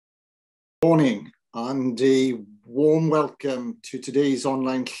Morning and a warm welcome to today's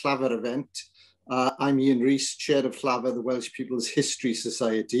online Llafur event. I'm Ian Rees, Chair of Llafur, the Welsh People's History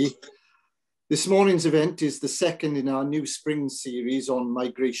Society. This morning's event is the second in our new spring series on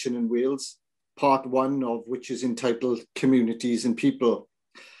migration in Wales, part one of which is entitled Communities and People.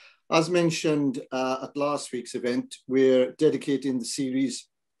 As mentioned at last week's event, we're dedicating the series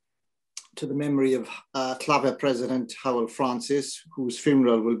to the memory of Llafur President Hywel Francis, whose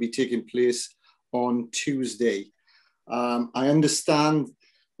funeral will be taking place on Tuesday. I understand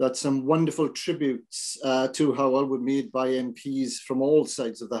that some wonderful tributes to Hywel were made by MPs from all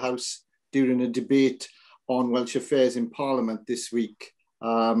sides of the House during a debate on Welsh affairs in Parliament this week.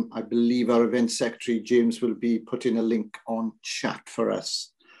 I believe our event secretary, James, will be putting a link on chat for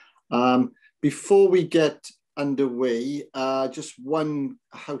us. Before we get underway, just one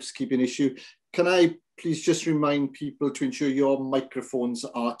housekeeping issue. Can I please just remind people to ensure your microphones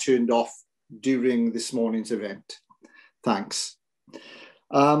are turned off during this morning's event? Thanks.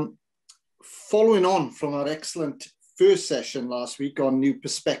 Following on from our excellent first session last week on new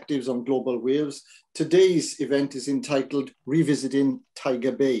perspectives on global Wales, today's event is entitled Revisiting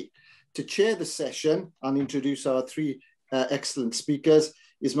Tiger Bay. To chair the session and introduce our three excellent speakers,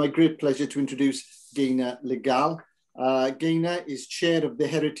 it's my great pleasure to introduce Gaynor Legal. Gaynor is chair of the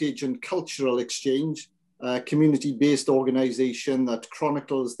Heritage and Cultural Exchange, a community-based organisation that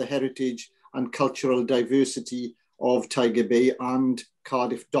chronicles the heritage and cultural diversity of Tiger Bay and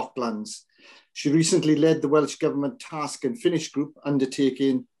Cardiff Docklands. She recently led the Welsh Government Task and Finish Group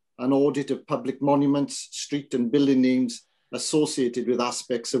undertaking an audit of public monuments, street and building names associated with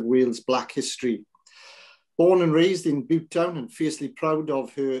aspects of Wales' Black history. Born and raised in Butetown and fiercely proud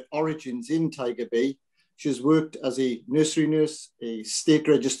of her origins in Tiger Bay, she has worked as a nursery nurse, a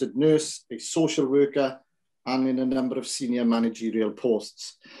state-registered nurse, a social worker, and in a number of senior managerial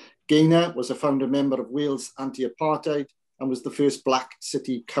posts. Gaynor was a founder member of Wales Anti-Apartheid and was the first Black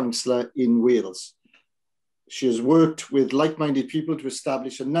City Councillor in Wales. She has worked with like-minded people to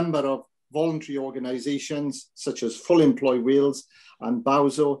establish a number of voluntary organisations such as Full Employ Wales and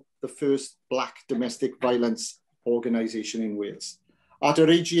BAWSO, the first Black domestic violence organisation in Wales. At her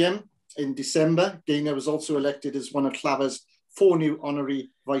AGM in December, Gaynor was also elected as one of Llafur's 4 new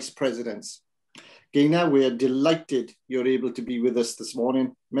honorary vice presidents. Gaynor, we're delighted you're able to be with us this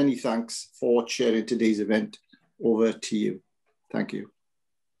morning. Many thanks for chairing today's event. Over to you. Thank you.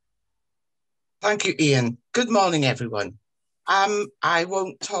 Thank you, Ian. Good morning, everyone. I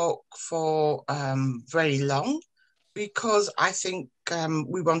won't talk for very long because I think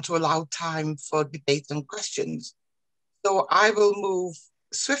we want to allow time for debate and questions. So I will move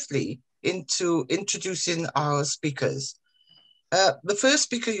swiftly into introducing our speakers. The first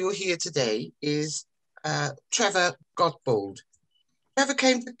speaker you'll hear today is Trevor Godbold. Trevor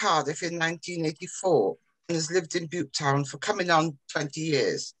came to Cardiff in 1984 and has lived in Butetown for coming on 20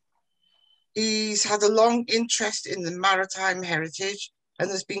 years. He's had a long interest in the maritime heritage and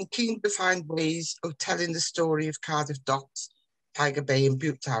has been keen to find ways of telling the story of Cardiff Docks, Tiger Bay and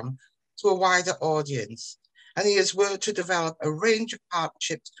Butetown to a wider audience. And he has worked to develop a range of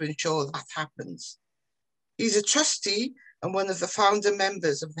partnerships to ensure that happens. He's a trustee and one of the founder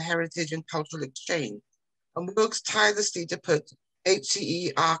members of the Heritage and Cultural Exchange and works tirelessly to put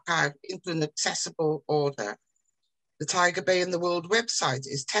HCE archive into an accessible order. The Tiger Bay and the World website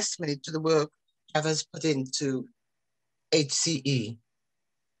is testimony to the work Trevor's put into HCE.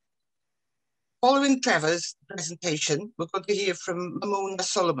 Following Trevor's presentation, we're going to hear from Mymuna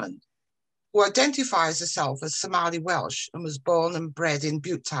Soleman, who identifies herself as Somali Welsh and was born and bred in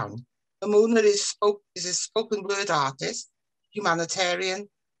Butetown. Mymuna is a spoken word artist, humanitarian,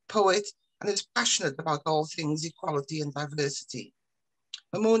 poet, and is passionate about all things equality and diversity.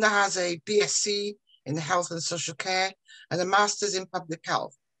 Mymuna has a BSc in Health and Social Care and a Master's in Public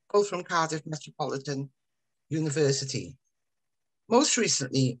Health, both from Cardiff Metropolitan University. Most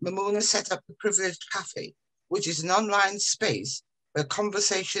recently, Mymuna set up the Privileged Cafe, which is an online space where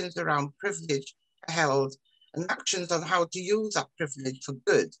conversations around privilege are held and actions on how to use that privilege for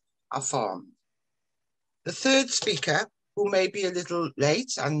good are formed. The third speaker, who may be a little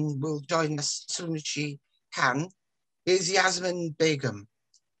late and will join us as soon as she can, is Yasmin Begum,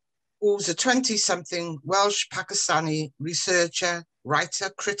 who's a 20-something Welsh Pakistani researcher, writer,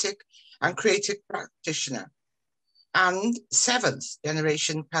 critic, and creative practitioner, and 7th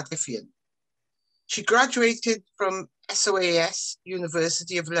generation Cardiffian. She graduated from SOAS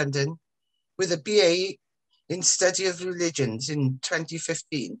University of London with a BA in Study of Religions in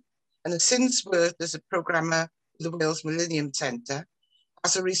 2015 and has since worked as a programmer with the Wales Millennium Centre,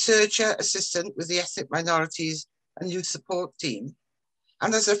 as a researcher assistant with the Ethnic Minorities and Youth Support Team,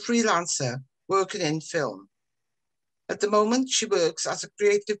 and as a freelancer working in film. At the moment, she works as a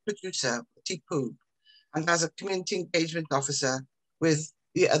creative producer for T-Poop and as a community engagement officer with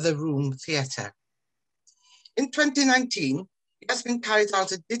the Other Room Theatre. In 2019, Yasmin carried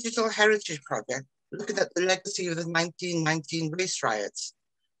out a digital heritage project looking at the legacy of the 1919 race riots,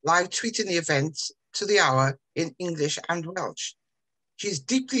 live tweeting the events to the hour in English and Welsh. She's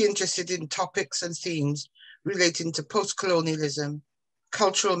deeply interested in topics and themes relating to post-colonialism,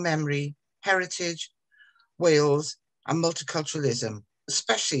 cultural memory, heritage, Wales, and multiculturalism,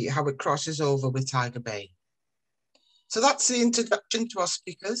 especially how it crosses over with Tiger Bay. So that's the introduction to our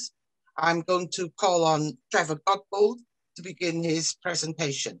speakers. I'm going to call on Trevor Godbold to begin his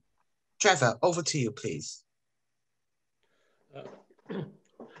presentation. Trevor, over to you, please.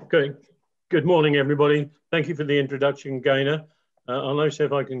 Good morning, everybody. Thank you for the introduction, Gaynor. I'll now see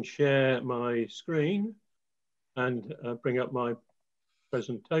if I can share my screen and bring up my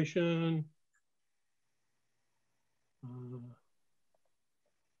presentation.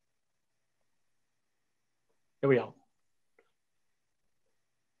 Here we are.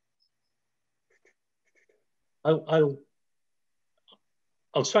 I'll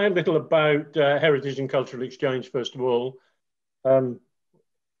say a little about heritage and cultural exchange, first of all.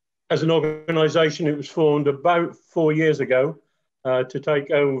 As an organisation, it was formed about 4 years ago to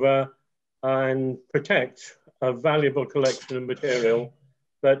take over and protect a valuable collection of material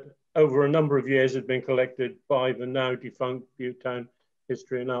that over a number of years had been collected by the now defunct Butetown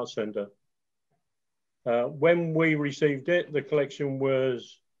History and Arts Centre. When we received it, the collection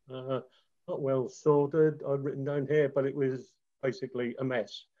was not well sorted, I've written down here, but it was basically a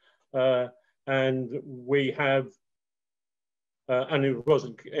mess. And we have, and it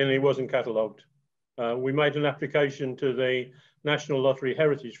wasn't catalogued. We made an application to the National Lottery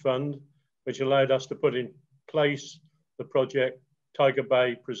Heritage Fund, which allowed us to put in place the project Tiger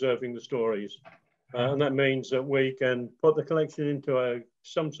Bay Preserving the Stories. And that means that we can put the collection into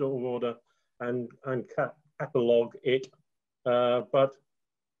some sort of order and catalogue it. But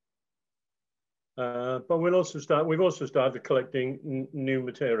we've also started collecting new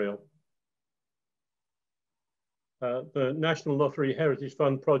material. The National Lottery Heritage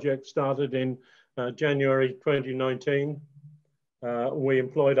Fund project started in January 2019. We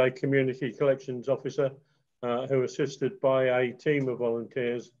employed a community collections officer who, assisted by a team of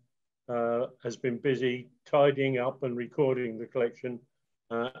volunteers, has been busy tidying up and recording the collection,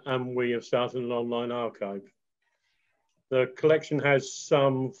 and we have started an online archive. The collection has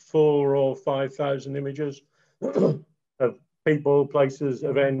some 4,000 or 5,000 images of people, places,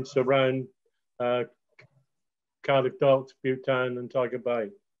 events around Cardiff Docks, Butetown and Tiger Bay.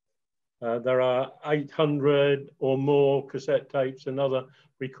 There are 800 or more cassette tapes and other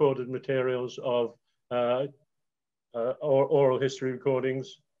recorded materials of oral history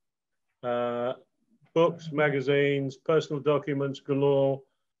recordings, books, magazines, personal documents galore,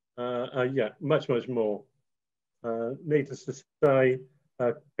 yeah, much more. Needless to say,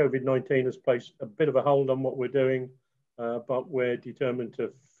 COVID-19 has placed a bit of a hold on what we're doing, but we're determined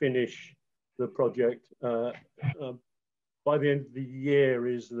to finish the project by the end of the year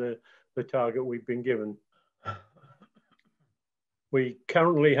is the target we've been given. We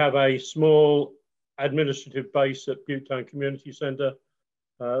currently have a small administrative base at Butetown Community Centre.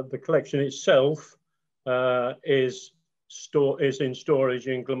 The collection itself is in storage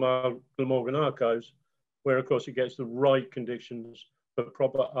in Glamorgan Archives, where of course it gets the right conditions for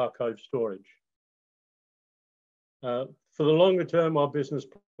proper archive storage. For the longer term, our business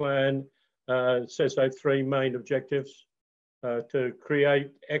plan sets out 3 main objectives: to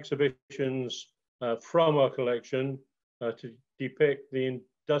create exhibitions from our collection to depict the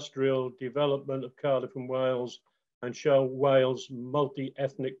industrial development of Cardiff and Wales and show Wales'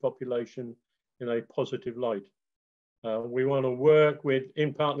 multi-ethnic population in a positive light. We want to work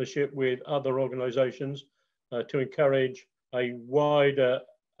in partnership with other organisations to encourage a wider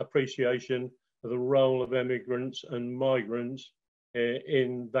appreciation of the role of immigrants and migrants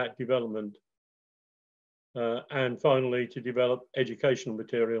in that development. And finally, to develop educational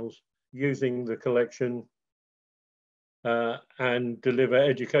materials using the collection and deliver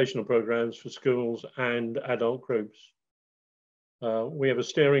educational programs for schools and adult groups. We have a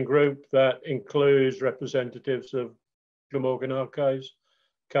steering group that includes representatives of Glamorgan Archives,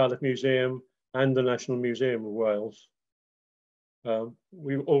 Cardiff Museum, and the National Museum of Wales.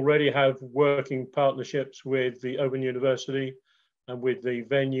 We already have working partnerships with the Open University and with the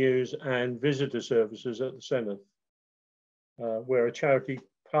venues and visitor services at the Centre. We're a charity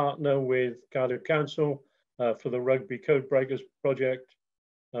partner with Cardiff Council for the Rugby Code Breakers project,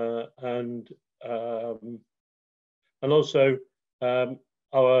 and also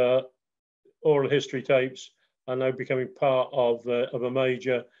our oral history tapes are now becoming part of a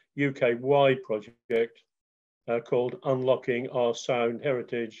major UK-wide project called Unlocking Our Sound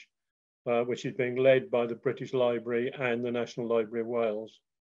Heritage, which is being led by the British Library and the National Library of Wales.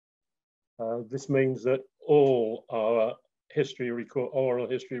 This means that all our oral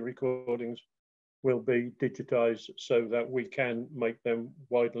history recordings will be digitised so that we can make them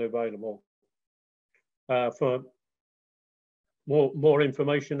widely available. For more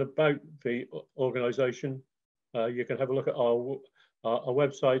information about the organisation, you can have a look at our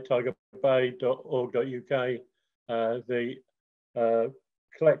website, tigerbay.org.uk. The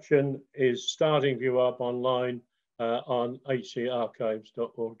collection is starting to go up online on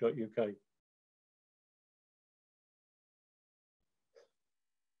hcarchives.org.uk.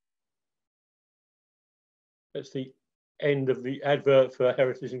 That's the end of the advert for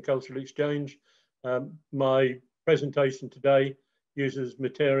Heritage and Cultural Exchange. My presentation today uses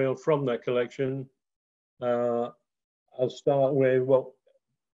material from that collection. I'll start with what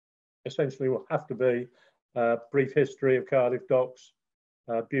essentially will have to be a brief history of Cardiff Docks,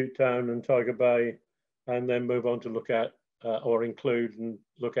 Bute Town and Tiger Bay, and then move on to look at or include and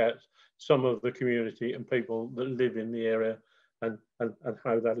look at some of the community and people that live in the area and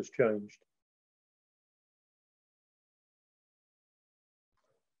how that has changed.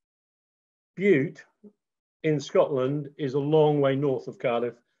 Bute in Scotland is a long way north of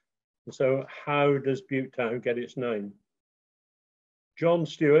Cardiff. And so how does Bute Town get its name? John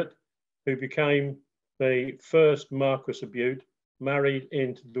Stewart, who became the first Marquess of Bute, married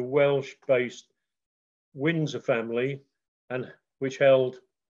into the Welsh-based Windsor family, and which held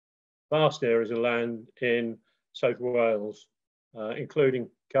vast areas of land in South Wales, including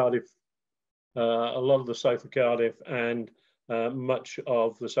Cardiff, a lot of the south of Cardiff, and much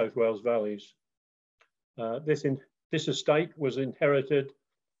of the South Wales valleys. This estate was inherited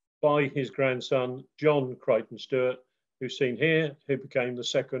by his grandson, John Crichton Stewart, who's seen here, who became the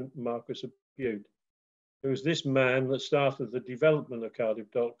second Marquess of Bute. It was this man that started the development of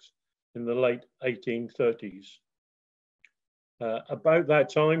Cardiff Docks in the late 1830s. About that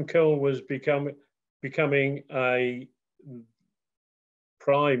time, coal was becoming a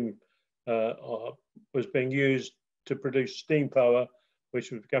prime, was being used to produce steam power,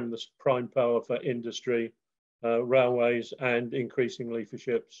 which was becoming the prime power for industry, railways, and increasingly for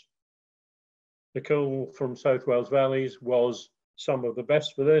ships. The coal from South Wales valleys was some of the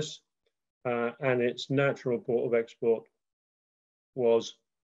best for this, and its natural port of export was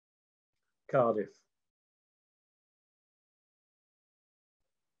Cardiff.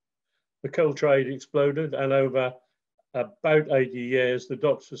 The coal trade exploded, and over about 80 years, the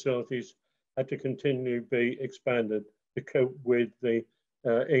docks facilities had to continue to be expanded to cope with the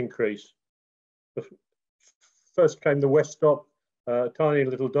increase. First came the West Dock, tiny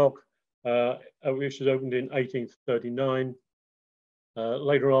little dock, which was opened in 1839.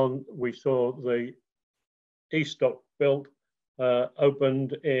 Later on, we saw the East Dock built, first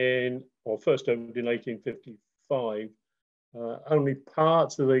opened in 1855. Only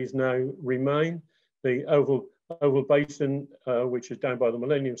parts of these now remain. The Oval Basin, which is down by the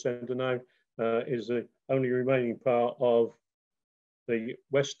Millennium Centre now, is the only remaining part of the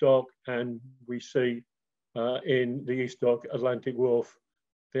West Dock, and we see in the East Dock Atlantic Wharf.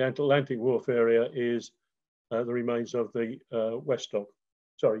 The Atlantic Wharf area is the remains of the West Dock.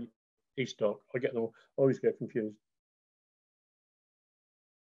 Sorry, East Dock. I always get confused.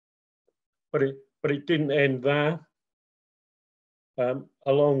 But it didn't end there.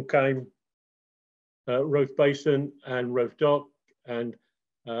 Along came Roath Basin and Roath Dock, and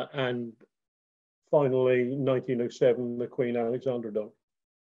finally, 1907, the Queen Alexandra Dock.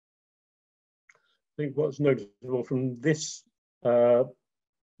 I think what's noticeable from this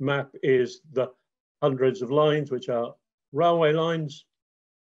map is the hundreds of lines, which are railway lines,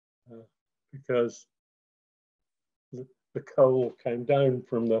 because the coal came down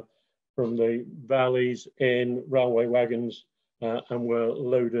from the valleys in railway wagons and were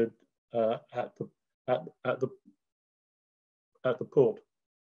loaded at the port.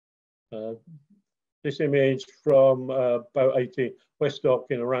 This image from West Dock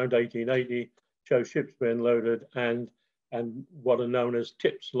in around 1880 shows ships being loaded and what are known as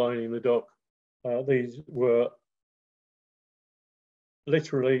tips lining the dock. These were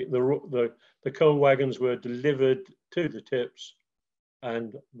literally the coal wagons were delivered to the tips,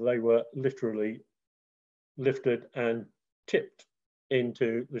 and they were literally lifted and tipped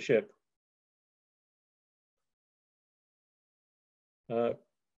into the ship.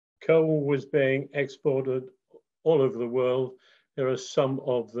 Coal was being exported all over the world. There are some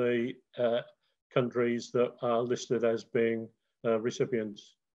of the countries that are listed as being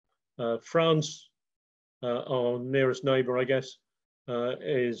recipients. France, our nearest neighbour, I guess,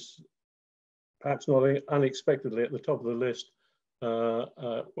 is perhaps not unexpectedly at the top of the list,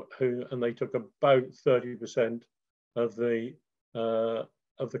 and they took about 30% of the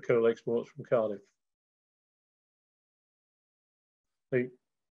coal exports from Cardiff. The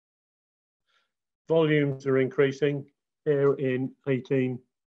volumes are increasing here in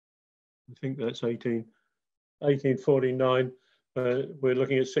 1849. We're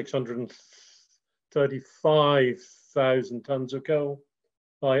looking at 635,000 tonnes of coal.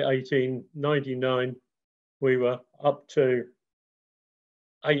 By 1899, we were up to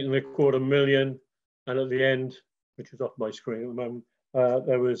 8.25 million, and at the end, which is off my screen at the moment,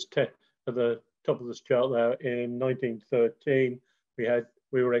 there was at the top of this chart there in 1913,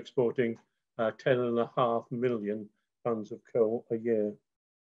 we were exporting 10.5 million tonnes of coal a year.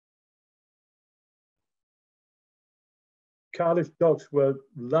 Cardiff docks were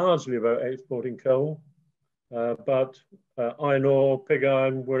largely about exporting coal, but iron ore, pig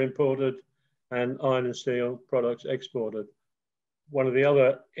iron were imported, and iron and steel products exported. One of the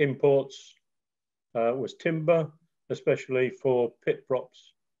other imports was timber, especially for pit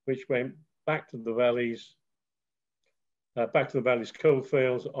props, which went back to the valleys coal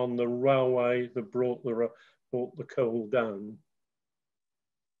fields on the railway that brought the coal down.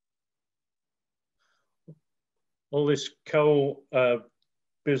 All this coal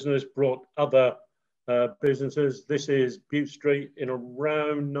business brought other businesses. This is Bute Street in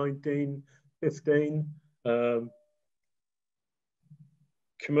around 1915.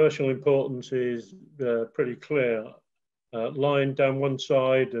 Commercial importance is pretty clear. Line down one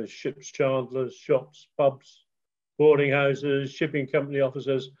side are ships' chandlers, shops, pubs, boarding houses, shipping company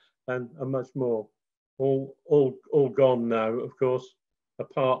offices, and much more. All gone now, of course,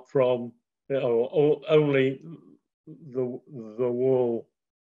 apart from only the wall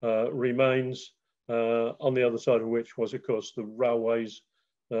remains, on the other side of which was, of course, the railways,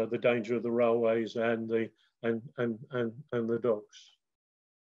 the danger of the railways and the docks.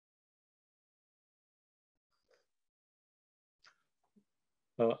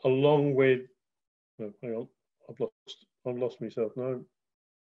 Along with, oh, hang on, I've lost myself now.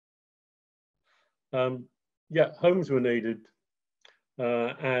 Yeah, homes were needed,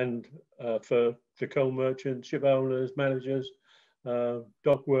 and for the coal merchants, ship owners, managers,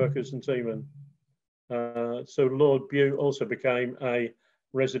 dock workers, and seamen. So Lord Bute also became a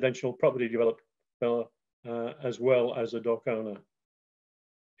residential property developer as well as a dock owner.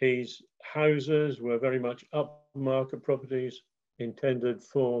 His houses were very much upmarket properties intended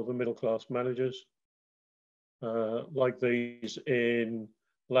for the middle-class managers, like these in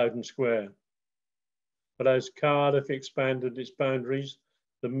Loudon Square. But as Cardiff expanded its boundaries,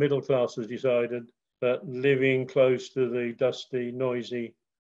 the middle classes decided that living close to the dusty, noisy,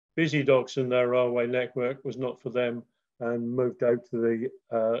 busy docks in their railway network was not for them, and moved out to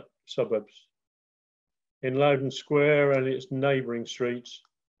the suburbs. In Loudon Square and its neighbouring streets,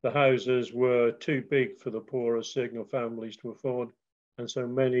 the houses were too big for the poorer signal families to afford, and so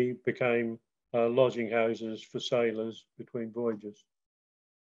many became lodging houses for sailors between voyages.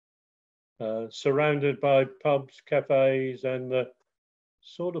 Surrounded by pubs, cafes, and the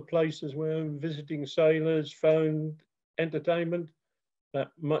sort of places where visiting sailors found entertainment, that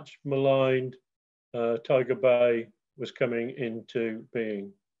much maligned Tiger Bay was coming into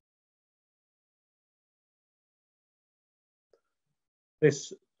being.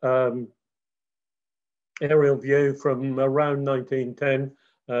 This aerial view from around 1910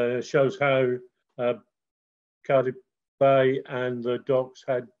 shows how Cardiff Bay and the docks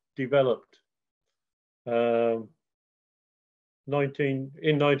had developed. In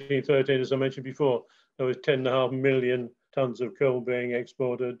 1913, as I mentioned before, there was 10.5 million tonnes of coal being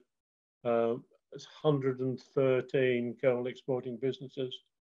exported. 113 coal exporting businesses,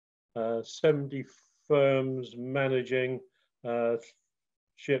 70 firms managing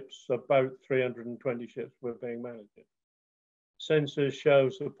ships, about 320 ships were being managed. Census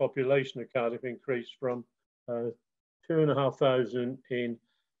shows the population of Cardiff increased from 2,500 in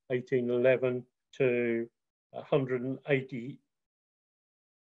 1811 to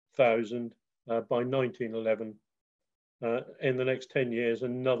 180,000 by 1911. In the next 10 years,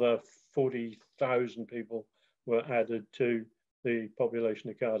 another 40,000 people were added to the population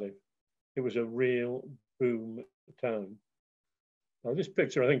of Cardiff. It was a real boom town. Now, this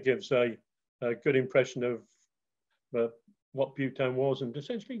picture, I think, gives a good impression of what Bute Town was, and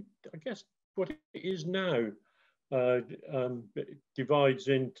essentially, I guess, what it is now. It divides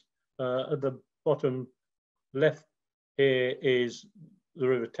in at the bottom left here is the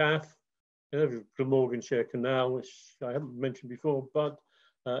River Taff, the Glamorganshire Canal, which I haven't mentioned before, but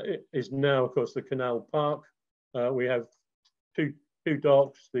it is now, of course, the Canal Park. We have two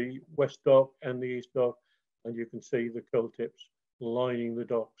docks, the West Dock and the East Dock, and you can see the coal tips lining the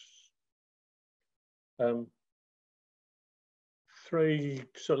docks. Three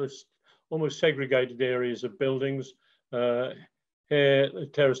sort of almost segregated areas of buildings. Here, the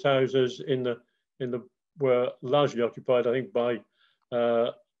terraced houses were largely occupied, I think, by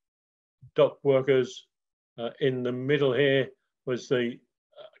dock workers. In the middle here was the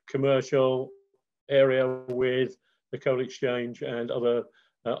commercial area with the coal exchange and other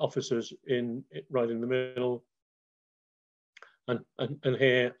offices right in the middle. And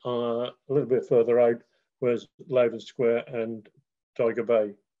here, a little bit further out, was Llafur Square and Tiger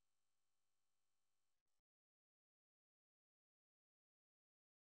Bay.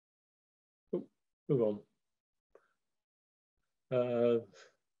 Move on.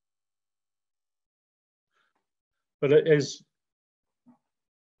 But it is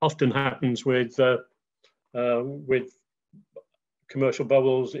often happens with commercial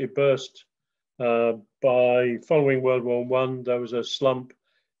bubbles. It burst by following World War I. There was a slump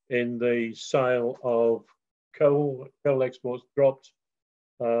in the sale of coal. Coal exports dropped.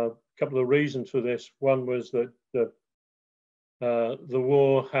 A couple of reasons for this. One was that the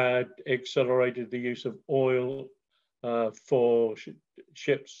war had accelerated the use of oil for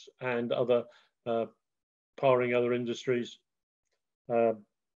ships and other powering other industries. For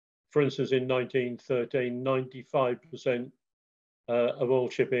instance, in 1913, 95% of all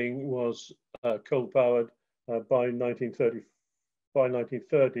shipping was coal-powered. By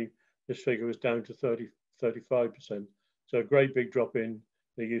 1930, this figure was down to 35%. So a great big drop in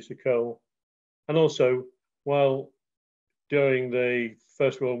the use of coal. And also, while during the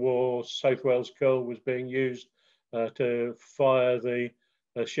First World War, South Wales coal was being used to fire the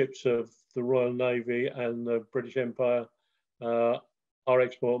ships of the Royal Navy and the British Empire, our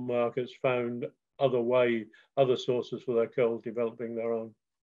export markets found other sources for their coal, developing their own.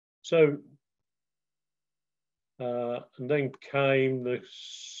 So, and then came the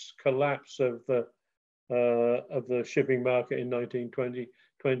collapse of the shipping market in 1920.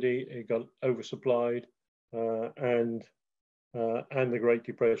 It got oversupplied, and the Great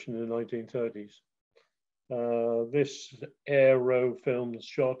Depression in the 1930s. This aero film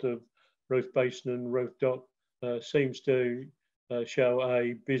shot of Roath Basin and Roath Dock seems to show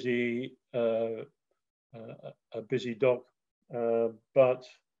a busy dock, but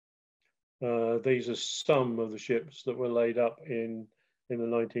these are some of the ships that were laid up in the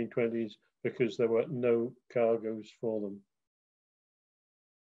 1920s because there were no cargoes for them.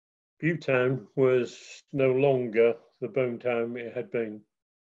 Butetown was no longer the boomtown it had been.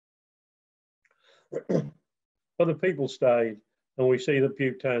 But the people stayed, and we see that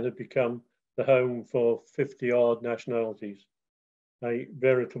Butetown had become the home for 50-odd nationalities, a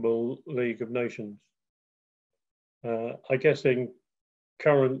veritable League of Nations. I guess in the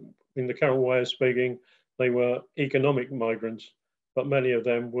current way of speaking, they were economic migrants, but many of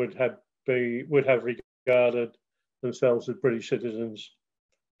them would have regarded themselves as British citizens,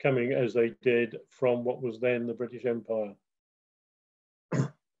 coming as they did from what was then the British Empire.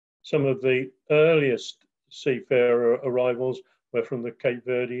 Some of the earliest seafarer arrivals were from the Cape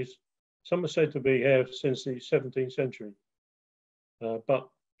Verdes. Some are said to be here since the 17th century, but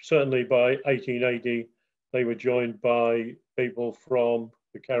certainly by 1880, they were joined by people from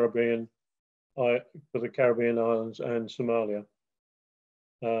the Caribbean, the Caribbean islands and Somalia.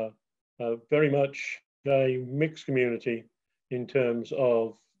 Very much a mixed community in terms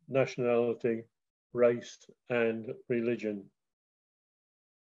of nationality, race, and religion.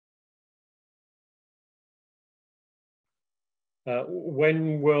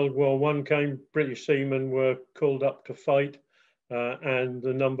 When World War I came, British seamen were called up to fight, and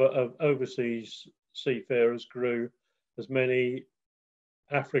the number of overseas seafarers grew as many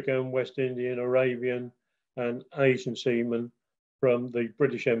African, West Indian, Arabian, and Asian seamen from the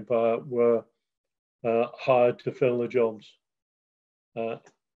British Empire were hired to fill the jobs.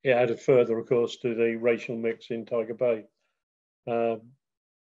 It added further, of course, to the racial mix in Tiger Bay.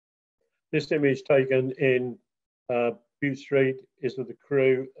 This image taken in Bute Street is of the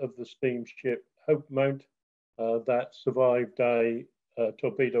crew of the steamship Hope Mount that survived a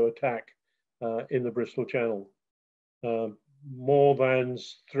torpedo attack in the Bristol Channel. More than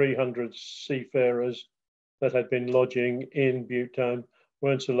 300 seafarers that had been lodging in Butetown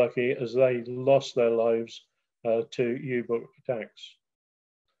weren't so lucky as they lost their lives to U-boat attacks.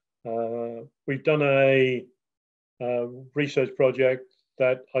 We've done a research project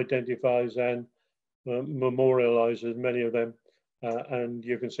that identifies and memorializes many of them. and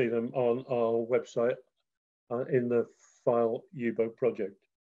you can see them on our website in the file U-boat project.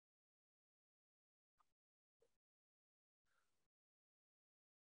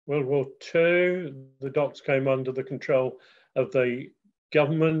 World War II, the docks came under the control of the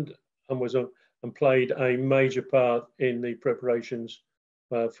government and played a major part in the preparations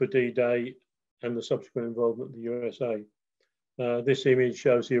for D-Day and the subsequent involvement of the USA. This image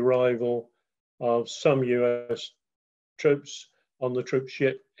shows the arrival of some US troops on the troop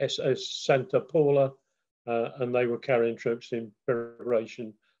ship SS Santa Paula, and they were carrying troops in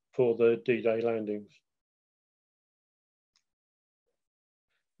preparation for the D-Day landings.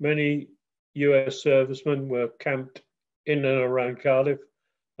 Many US servicemen were camped in and around Cardiff,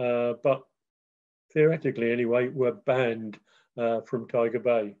 but theoretically anyway, were banned from Tiger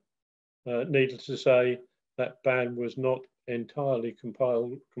Bay. Needless to say, that ban was not entirely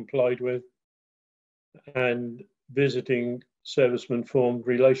complied with, and visiting servicemen formed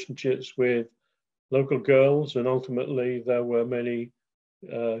relationships with local girls, and ultimately there were many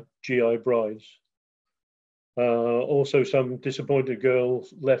GI brides. Also, some disappointed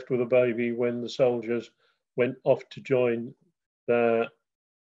girls left with a baby when the soldiers went off to join their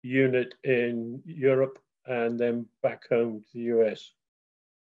unit in Europe and then back home to the US.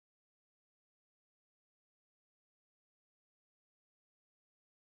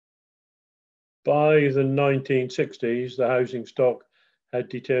 By the 1960s, the housing stock had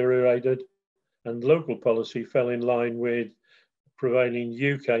deteriorated and local policy fell in line with prevailing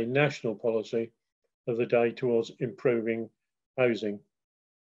UK national policy of the day towards improving housing.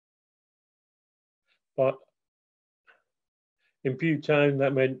 But in Bute Town,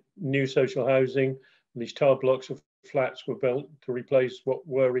 that meant new social housing, and these tile blocks of flats were built to replace what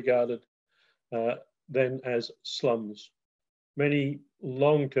were regarded then as slums. Many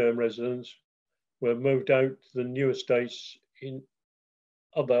long-term residents were moved out to the new estates in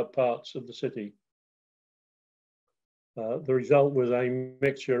other parts of the city. The result was a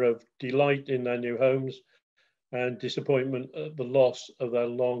mixture of delight in their new homes and disappointment at the loss of their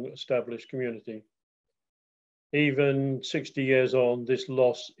long-established community. Even 60 years on, this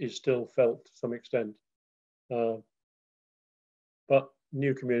loss is still felt to some extent. But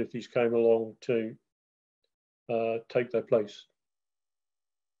new communities came along to take their place.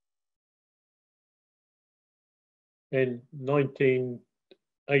 In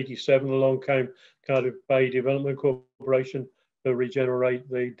 1987, along came Cardiff Bay Development Corporation to regenerate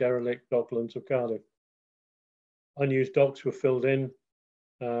the derelict docklands of Cardiff. Unused docks were filled in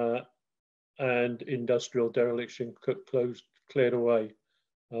and industrial dereliction cleared away.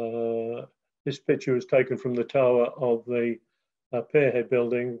 This picture was taken from the tower of the Pierhead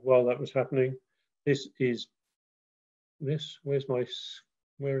building while that was happening. Where is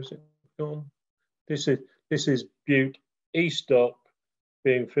it gone? This is Bute East Dock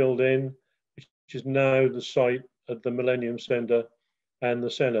being filled in, which is now the site of the Millennium Centre and the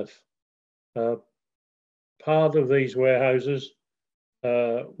Zenith. Part of these warehouses,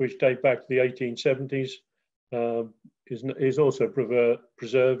 which date back to the 1870s, is also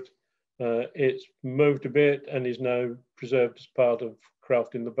preserved. It's moved a bit and is now preserved as part of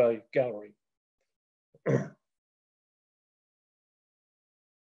Craft in the Bay Gallery.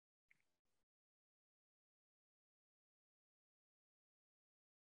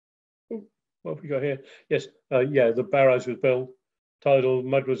 What have we got here? Yes, yeah, the barrows was built, tidal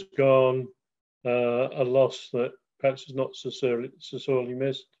mud was gone, a loss that perhaps is not so sorely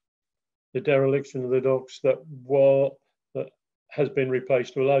missed. The dereliction of the docks that has been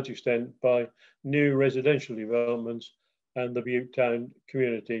replaced to a large extent by new residential developments, and the Bute Town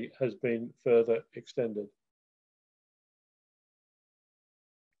community has been further extended.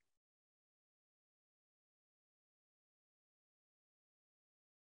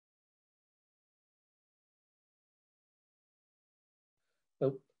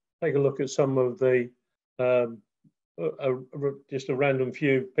 Take a look at some of the, just a random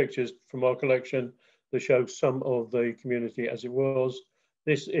few pictures from our collection that show some of the community as it was.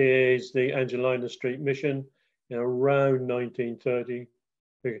 This is the Angelina Street Mission around 1930.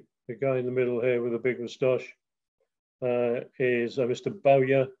 The guy in the middle here with a big moustache is Mr.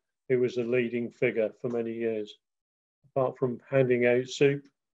 Bowyer, who was a leading figure for many years. Apart from handing out soup,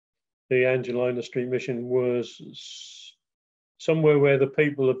 the Angelina Street Mission was somewhere where the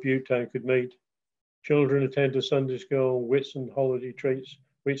people of Bute Town could meet. Children attended Sunday school, wits and holiday treats.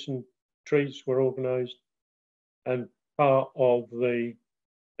 Wits and treats were organised, and as part of the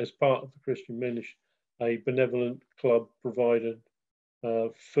Christian ministry, a benevolent club provided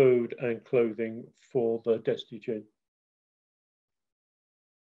food and clothing for the destitute.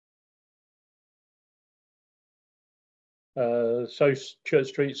 South Church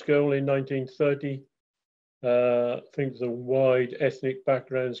Street School in 1930. I think the wide ethnic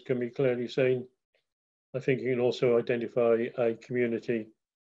backgrounds can be clearly seen. I think you can also identify a community,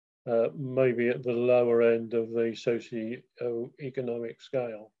 maybe at the lower end of the socio-economic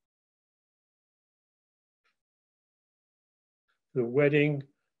scale. The wedding,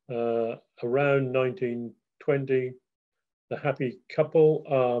 around 1920, the happy couple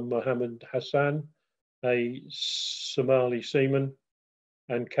are Mohammed Hassan, a Somali seaman,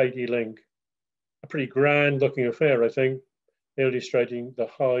 and Katie Link. A pretty grand looking affair, I think, illustrating the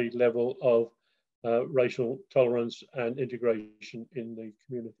high level of racial tolerance and integration in the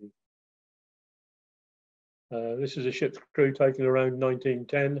community. This is a ship's crew taken around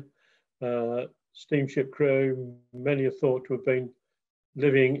 1910. Steamship crew, many are thought to have been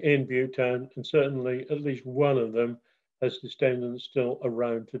living in Butetown, and certainly at least one of them has descendants still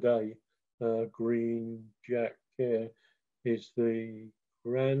around today. Green Jack here is the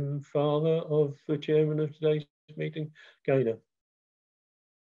grandfather of the chairman of today's meeting, Gaynor.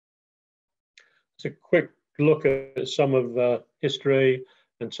 It's a quick look at some of the history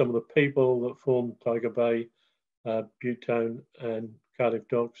and some of the people that formed Tiger Bay, Butetown and Cardiff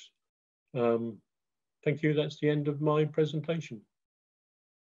Docks. Thank you, that's the end of my presentation.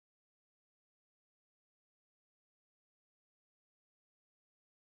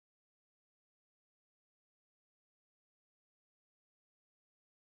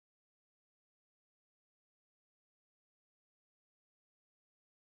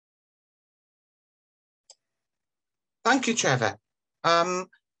 Thank you, Trevor.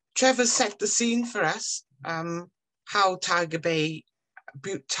 Trevor set the scene for us, how Tiger Bay,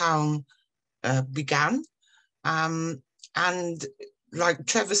 Butetown began. And like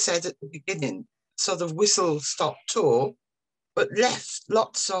Trevor said at the beginning, sort of whistle-stop tour, but left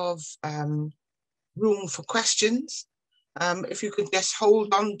lots of room for questions. If you could just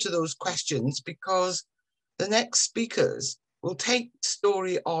hold on to those questions, because the next speakers will take the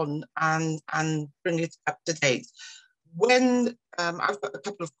story on and bring it up to date. When I've got a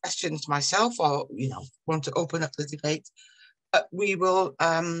couple of questions myself, or want to open up the debate, but we will,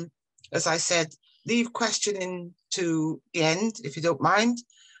 as I said, leave questioning to the end, if you don't mind,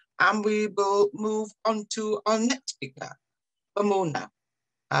 and we will move on to our next speaker, Mymuna.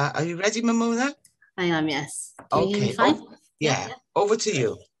 Are you ready, Mymuna? I am, yes. Can you hear me fine? Yeah, over to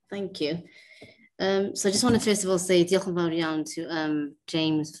you. Thank you. So I just want to first of all say diolch yn fawr iawn to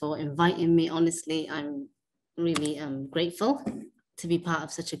James for inviting me. Honestly, I'm really grateful to be part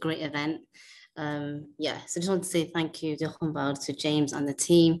of such a great event. Yeah, so I just want to say thank you, diolch yn fawr, to James and the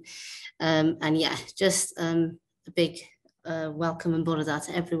team. And yeah, just a big welcome and bore da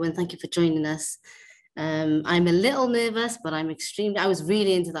to everyone. Thank you for joining us. I'm a little nervous, but I was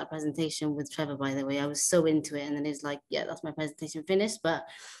really into that presentation with Trevor, by the way. I was so into it, and then it's like, yeah, that's my presentation finished, but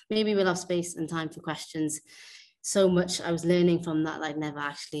maybe we'll have space and time for questions. So much I was learning from that I'd never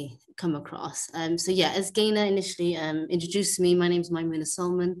actually come across. So yeah, as Gaynor initially introduced me, my name is Mymuna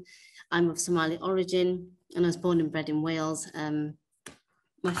Soleman. I'm of Somali origin, and I was born and bred in Wales.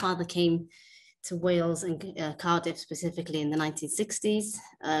 My father came to Wales and Cardiff specifically in the 1960s.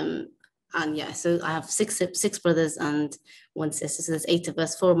 And yeah, so I have six brothers and one sister. So there's 8 of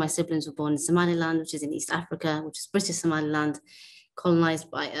us. 4 of my siblings were born in Somaliland, which is in East Africa, which is British Somaliland, colonized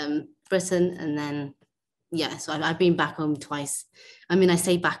by Britain. And then, yeah, so I've been back home twice. I mean, I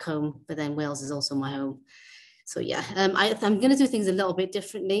say back home, but then Wales is also my home. So yeah, I'm going to do things a little bit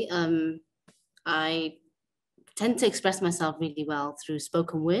differently. I tend to express myself really well through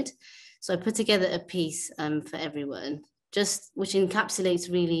spoken word. So I put together a piece for everyone, which encapsulates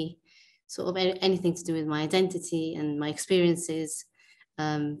really sort of anything to do with my identity and my experiences,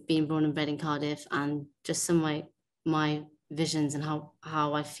 being born and bred in Cardiff, and just some of my visions and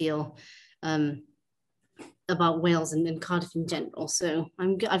how I feel about Wales and Cardiff in general. So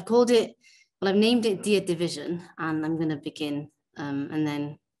I've named it Dear Division, and I'm going to begin, and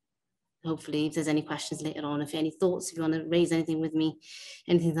then hopefully if there's any questions later on, if any thoughts, if you want to raise anything with me,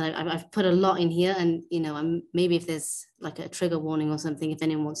 anything that I've put a lot in here, and maybe if there's like a trigger warning or something, if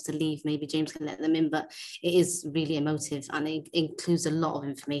anyone wants to leave, maybe James can let them in, but it is really emotive, and it includes a lot of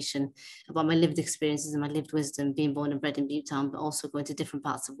information about my lived experiences and my lived wisdom, being born and bred in Butetown, but also going to different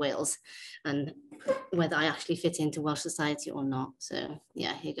parts of Wales and whether I actually fit into Welsh society or not. So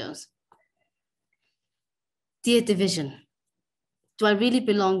yeah, here goes. Dear Division. Do I really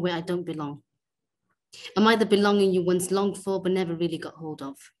belong where I don't belong? Am I the belonging you once longed for but never really got hold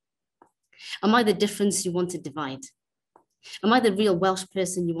of? Am I the difference you want to divide? Am I the real Welsh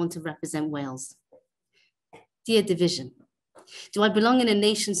person you want to represent Wales? Dear Division, Do I belong in a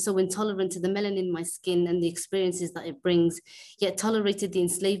nation so intolerant to the melanin in my skin and the experiences that it brings, yet tolerated the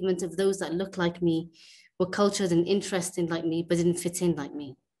enslavement of those that look like me, were cultured and interesting like me, but didn't fit in like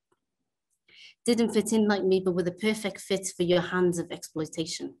me? Didn't fit in like me, but were the perfect fit for your hands of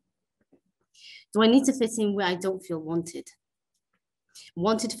exploitation? Do I need to fit in where I don't feel wanted?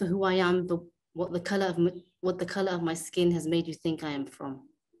 Wanted for who I am, but what the color of my skin has made you think I am from?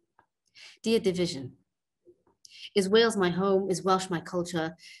 Dear division, is Wales my home? Is Welsh my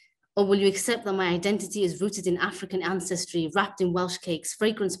culture? Or will you accept that my identity is rooted in African ancestry, wrapped in Welsh cakes,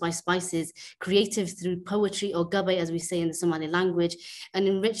 fragranced by spices, creative through poetry or gabai, as we say in the Somali language, and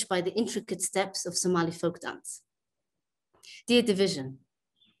enriched by the intricate steps of Somali folk dance? Dear division,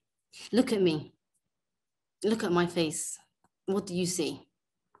 look at me. Look at my face. What do you see?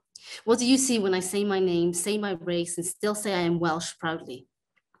 What do you see when I say my name, say my race, and still say I am Welsh proudly?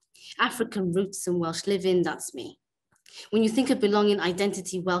 African roots and Welsh living, that's me. When you think of belonging,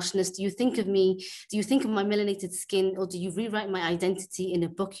 identity, Welshness, do you think of me? Do you think of my melanated skin, or do you rewrite my identity in a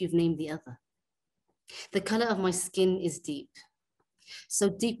book you've named the other? The color of my skin is deep. So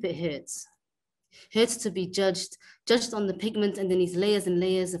deep it hurts. Hurts to be judged on the pigment underneath layers and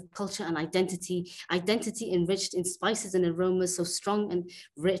layers of culture and identity enriched in spices and aromas so strong and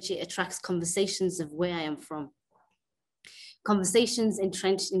rich it attracts conversations of where I am from. Conversations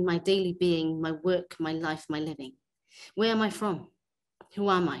entrenched in my daily being, my work, my life, my living. Where am I from? Who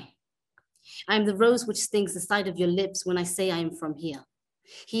am I? I am the rose which stings the side of your lips when I say I am from here.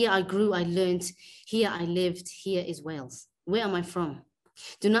 Here I grew, I learned, here I lived, here is Wales. Where am I from?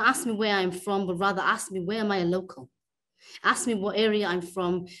 Do not ask me where I am from, but rather ask me, where am I a local? Ask me what area I'm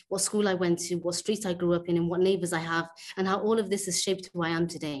from, what school I went to, what street I grew up in, and what neighbors I have, and how all of this has shaped who I am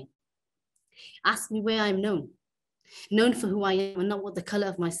today. Ask me where I am known for who I am and not what the color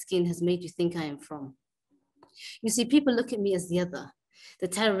of my skin has made you think I am from. You see, people look at me as the other, the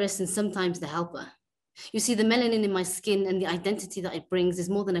terrorist and sometimes the helper. You see, the melanin in my skin and the identity that it brings is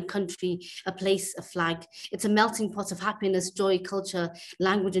more than a country, a place, a flag. It's a melting pot of happiness, joy, culture,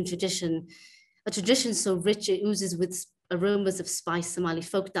 language, and tradition. A tradition so rich it oozes with aromas of spice, Somali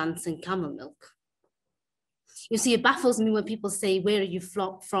folk dance, and camel milk. You see, it baffles me when people say, where are you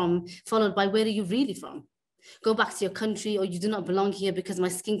from, followed by, where are you really from? Go back to your country, or you do not belong here because my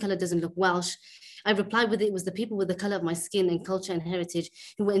skin color doesn't look Welsh. I replied with it was the people with the color of my skin and culture and heritage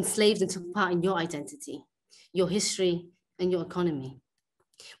who were enslaved and took part in your identity, your history, and your economy.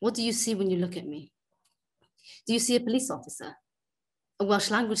 What do you see when you look at me? Do you see a police officer, a Welsh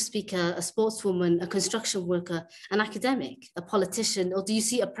language speaker, a sportswoman, a construction worker, an academic, a politician, or do you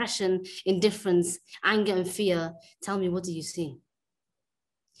see oppression, indifference, anger, and fear? Tell me, what do you see?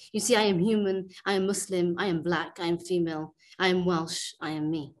 You see, I am human, I am Muslim, I am Black, I am female, I am Welsh, I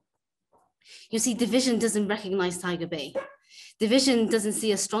am me. You see, division doesn't recognize Tiger Bay. Division doesn't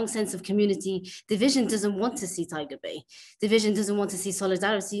see a strong sense of community. Division doesn't want to see Tiger Bay. Division doesn't want to see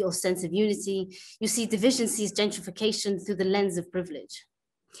solidarity or sense of unity. You see, division sees gentrification through the lens of privilege.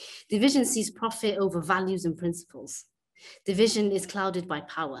 Division sees profit over values and principles. Division is clouded by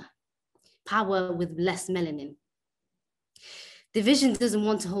power, power with less melanin. Division doesn't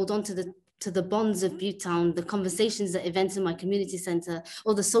want to hold on to the bonds of Butetown, the conversations at events in my community center,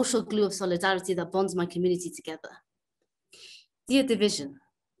 or the social glue of solidarity that bonds my community together. Dear division,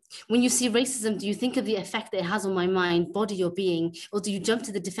 when you see racism, do you think of the effect that it has on my mind, body, or being, or do you jump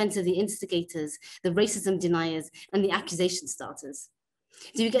to the defense of the instigators, the racism deniers, and the accusation starters?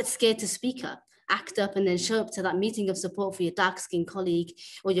 Do you get scared to speak up, act up, and then show up to that meeting of support for your dark-skinned colleague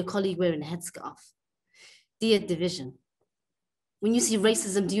or your colleague wearing a headscarf? Dear division, when you see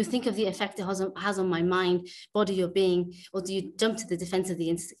racism, do you think of the effect it has on my mind, body, or being, or do you jump to the defense of the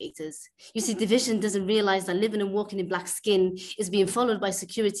instigators? You see, division doesn't realize that living and walking in Black skin is being followed by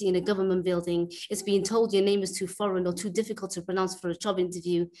security in a government building. It's being told your name is too foreign or too difficult to pronounce for a job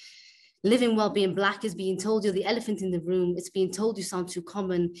interview. Living while being Black is being told you're the elephant in the room. It's being told you sound too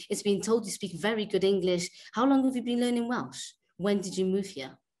common. It's being told you speak very good English. How long have you been learning Welsh? When did you move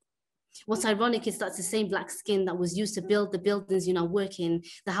here? What's ironic is that's the same Black skin that was used to build the buildings you now work in,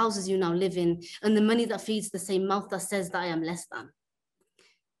 the houses you now live in, and the money that feeds the same mouth that says that I am less than.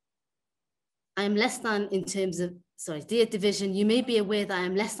 I am less than in terms of, dear division, you may be aware that I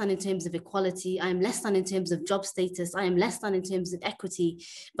am less than in terms of equality, I am less than in terms of job status, I am less than in terms of equity,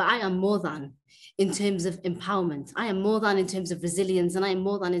 but I am more than in terms of empowerment. I am more than in terms of resilience, and I am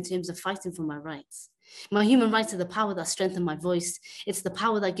more than in terms of fighting for my rights. My human rights are the power that strengthens my voice. It's the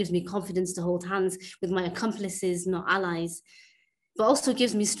power that gives me confidence to hold hands with my accomplices, not allies, but also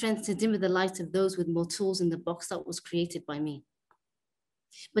gives me strength to dim the light of those with more tools in the box that was created by me.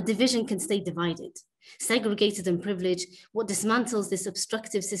 But division can stay divided. Segregated and privileged, what dismantles this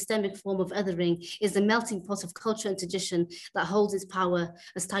obstructive systemic form of othering is the melting pot of culture and tradition that holds its power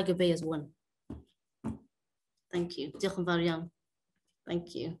as Tiger Bay as one. Thank you. Diolch yn fawr iawn.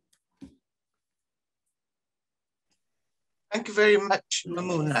 Thank you. Thank you very much,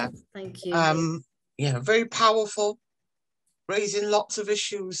 Mymuna. Thank you. Yeah, very powerful, raising lots of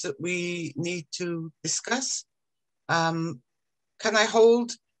issues that we need to discuss. Can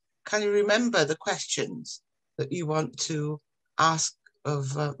you remember the questions that you want to ask of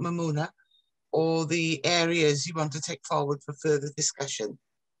Mymuna, or the areas you want to take forward for further discussion?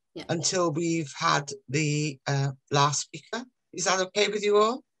 Yeah. Until we've had the last speaker. Is that okay with you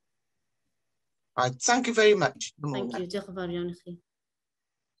all? All right, thank you very much, Mymuna. Thank you.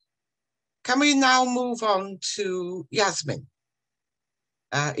 Can we now move on to Yasmin?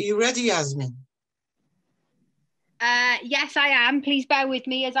 Are you ready, Yasmin? Yes, I am. Please bear with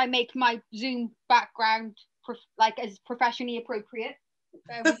me as I make my Zoom background like as professionally appropriate.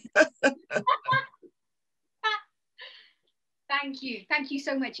 Bear with me. Thank you. Thank you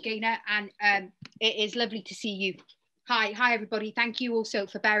so much, Gaynor. And it is lovely to see you. Hi, everybody. Thank you also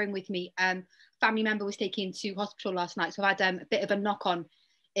for bearing with me. Family member was taken to hospital last night, so I had a bit of a knock-on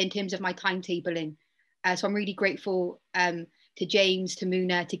in terms of my timetabling. So I'm really grateful to James, to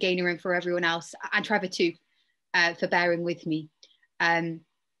Muna, to Gaynor, and for everyone else, and Trevor too, for bearing with me.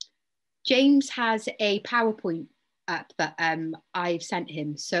 James has a PowerPoint up that I've sent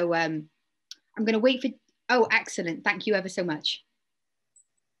him. So I'm going to wait for, oh, excellent. Thank you ever so much.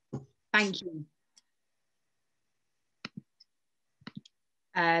 Thank you.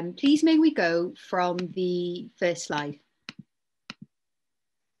 Please may we go from the first slide.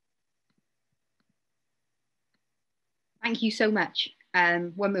 Thank you so much.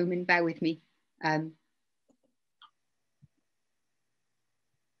 One moment, bear with me.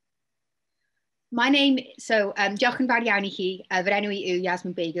 My name, diolch yn fawr iawn I chi. Fy enw I yw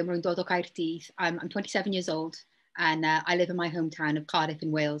Yasmin Begum, rwy'n dod o Caerdydd. I'm 27 years old and I live in my hometown of Cardiff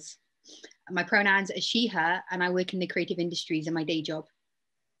in Wales. My pronouns are she, her, and I work in the creative industries in my day job.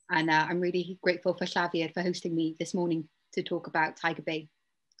 And I'm really grateful for Llafur for hosting me this morning to talk about Tiger Bay.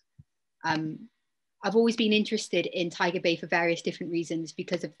 I've always been interested in Tiger Bay for various different reasons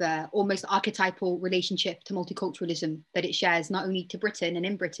because of the almost archetypal relationship to multiculturalism that it shares not only to Britain and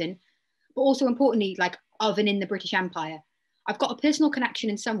in Britain, but also importantly, like of and in the British Empire. I've got a personal connection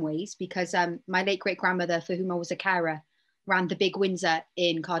in some ways because my late great-grandmother, for whom I was a carer, ran the Big Windsor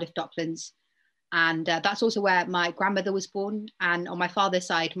in Cardiff Docklands. And that's also where my grandmother was born. And on my father's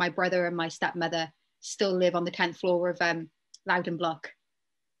side, my brother and my stepmother still live on the 10th floor of Loudon Block.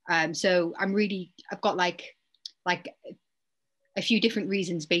 So I've got like a few different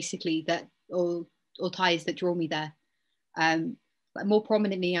reasons basically that or ties that draw me there. But most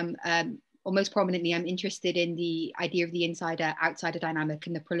prominently, I'm interested in the idea of the insider-outsider dynamic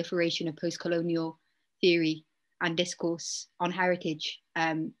and the proliferation of post-colonial theory and discourse on heritage.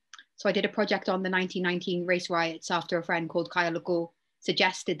 So I did a project on the 1919 race riots after a friend called Kyle Legall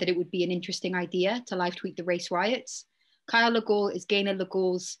suggested that it would be an interesting idea to live tweet the race riots. Kyle Legall is Gaynor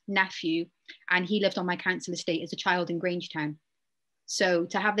Legall's nephew, and he lived on my council estate as a child in Grangetown. So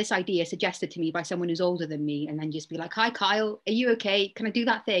to have this idea suggested to me by someone who's older than me and then just be like, hi, Kyle, are you okay? Can I do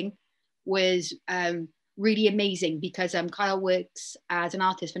that thing? Was really amazing because Kyle works as an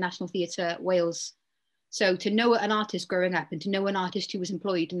artist for National Theatre Wales. So to know an artist growing up and to know an artist who was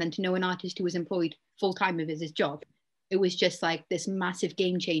employed and then to know an artist who was employed full-time with his job, it was just like this massive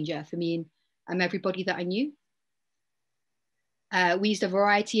game changer for me and everybody that I knew. We used a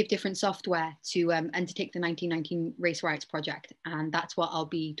variety of different software to undertake the 1919 Race Riots project, and that's what I'll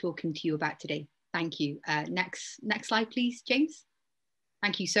be talking to you about today. Thank you. Next slide, please, James.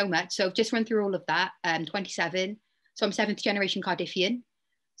 Thank you so much. So I've just run through all of that. 27, so I'm 7th generation Cardiffian.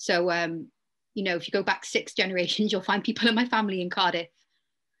 So, you know, if you go back 6 generations, you'll find people in my family in Cardiff.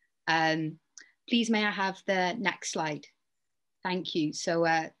 Please, may I have the next slide? Thank you. So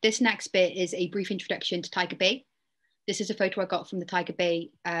this next bit is a brief introduction to Tiger Bay. This is a photo I got from the Tiger Bay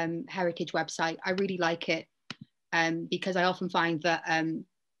Heritage website. I really like it because I often find that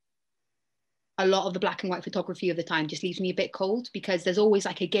a lot of the black and white photography of the time just leaves me a bit cold because there's always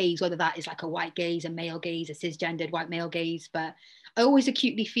like a gaze, whether that is like a white gaze, a male gaze, a cisgendered white male gaze, but I always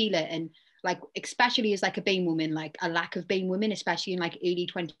acutely feel it. And like, especially as like a BAME woman, like a lack of BAME women, especially in like early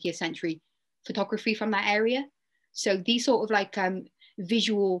 20th century photography from that area. So these sort of like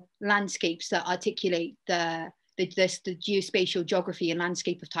visual landscapes that articulate the geospatial geography and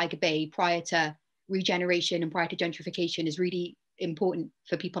landscape of Tiger Bay prior to regeneration and prior to gentrification is really important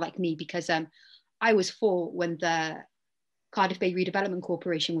for people like me because I was 4 when the Cardiff Bay Redevelopment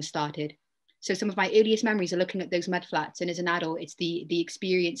Corporation was started. So some of my earliest memories are looking at those mud flats, and as an adult, it's the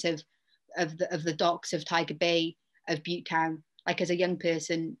experience of the docks of Tiger Bay, of Butte Town, like as a young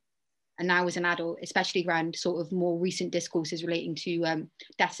person, and now as an adult, especially around sort of more recent discourses relating to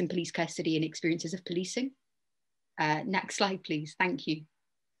deaths in police custody and experiences of policing. Next slide, please. Thank you.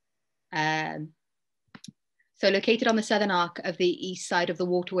 So located on the southern arc of the east side of the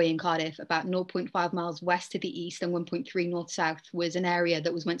waterway in Cardiff, about 0.5 miles west to the east and 1.3 north-south, was an area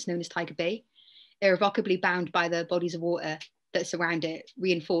that was once known as Tiger Bay, irrevocably bound by the bodies of water that surround it,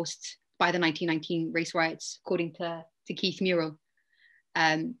 reinforced by the 1919 race riots, according to Keith Murrell.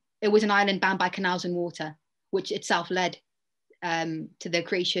 It was an island bound by canals and water, which itself led to the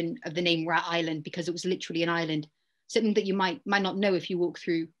creation of the name Rat Island, because it was literally an island, something that you might not know if you walk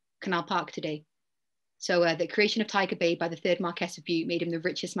through Canal Park today. So the creation of Tiger Bay by the third Marquess of Bute made him the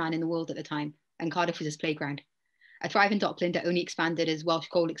richest man in the world at the time, and Cardiff was his playground. A thriving dockland that only expanded as Welsh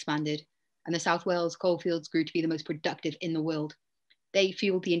coal expanded, and the South Wales coalfields grew to be the most productive in the world. They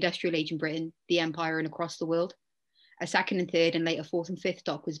fueled the industrial age in Britain, the empire, and across the world. A second and third and later fourth and fifth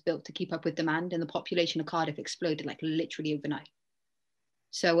dock was built to keep up with demand, and the population of Cardiff exploded like literally overnight.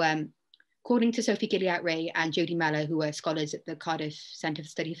 So according to Sophie Gilliatt-Ray and Jody Mellor, who were scholars at the Cardiff Centre for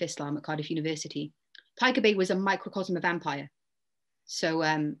Study of Islam at Cardiff University, Tiger Bay was a microcosm of empire. So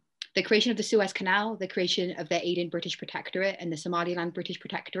the creation of the Suez Canal, the creation of the Aden British Protectorate and the Somaliland British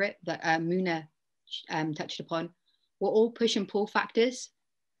Protectorate that Mymuna touched upon were all push and pull factors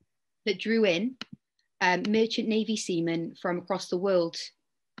that drew in merchant Navy seamen from across the world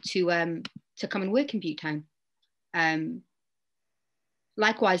to come and work in Butte Town.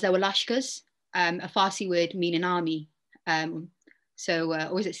 Likewise, there were lashkars, a Farsi word meaning army.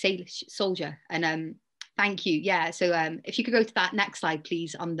 Or is it soldier? And thank you. Yeah. So if you could go to that next slide,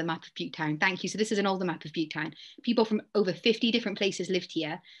 please, on the map of Butte Town. Thank you. So this is an older map of Butte Town. People from over 50 different places lived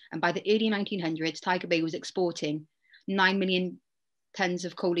here. And by the early 1900s, Tiger Bay was exporting 9 million tons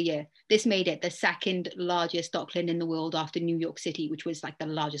of coal a year. This made it the second largest dockland in the world after New York City, which was like the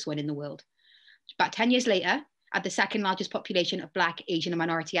largest one in the world. About 10 years later, at the second largest population of Black, Asian and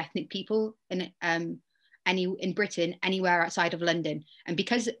minority ethnic people in Britain, anywhere outside of London. And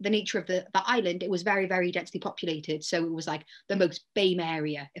because the nature of the island, it was very, very densely populated. So it was like the most BAME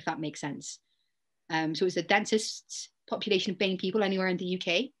area, if that makes sense. So it was the densest population of BAME people anywhere in the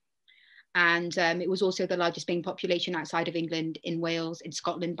UK. And it was also the largest BAME population outside of England, in Wales, in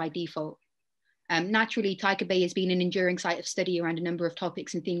Scotland by default. Naturally, Tiger Bay has been an enduring site of study around a number of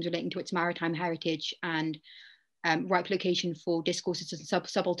topics and themes relating to its maritime heritage and ripe location for discourses of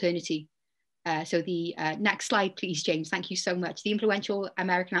subalternity. So the next slide, please, James. Thank you so much. The influential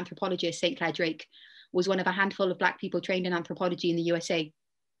American anthropologist, St. Clair Drake, was one of a handful of Black people trained in anthropology in the USA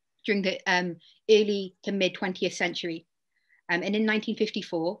during the early to mid 20th century. And in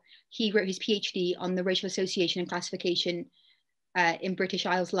 1954, he wrote his PhD on the racial association and classification in British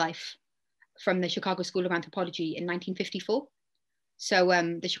Isles life from the Chicago School of Anthropology in 1954. So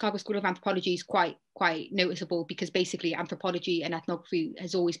the Chicago School of Anthropology is quite noticeable because basically anthropology and ethnography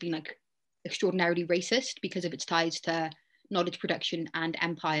has always been like extraordinarily racist because of its ties to knowledge production and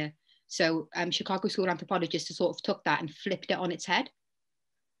empire. So Chicago School anthropologists sort of took that and flipped it on its head.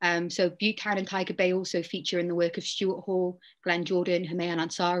 So Butte Town and Tiger Bay also feature in the work of Stuart Hall, Glenn Jordan, Humayun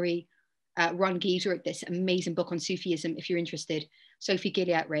Ansari. Ron Gies wrote this amazing book on Sufism, if you're interested. Sophie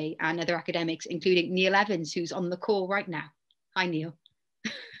Gilliatt-Ray and other academics, including Neil Evans, who's on the call right now. Hi, Neil.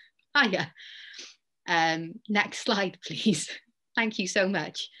 Hiya. Next slide, please. Thank you so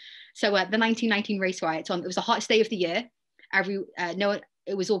much. So the 1919 race riots, it was the hottest day of the year.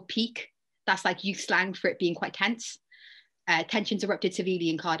 It was all peak. That's like youth slang for it being quite tense. Tensions erupted severely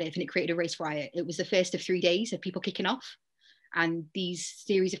in Cardiff and it created a race riot. It was the first of 3 days of people kicking off. And these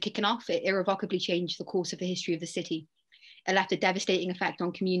series of kicking off, it irrevocably changed the course of the history of the city. It left a devastating effect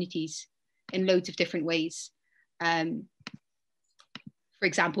on communities in loads of different ways. For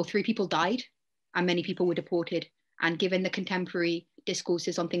example, 3 people died and many people were deported. And given the contemporary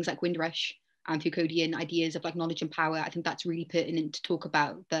discourses on things like Windrush and Foucauldian ideas of like knowledge and power, I think that's really pertinent to talk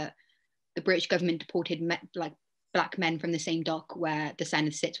about that the British government deported like Black men from the same dock where the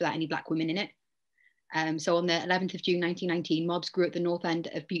Senate sits without any Black women in it. So on the 11th of June 1919, mobs grew at the north end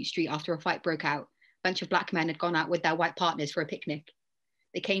of Butte Street after a fight broke out. A bunch of Black men had gone out with their white partners for a picnic.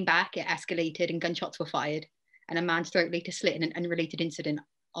 They came back, it escalated and gunshots were fired. And a man's throat later slit in an unrelated incident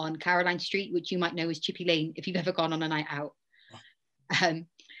on Caroline Street, which you might know as Chippy Lane if you've ever gone on a night out.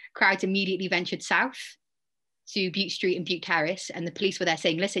 Crowds immediately ventured south to Butte Street and Butte Terrace, and the police were there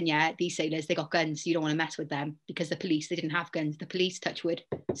saying, listen, yeah, these sailors, they got guns, you don't want to mess with them, because the police, they didn't have guns. The police, touch wood,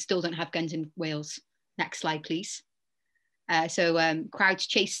 still don't have guns in Wales. Next slide, please. So crowds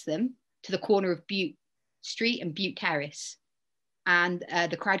chased them to the corner of Bute Street and Bute Terrace. And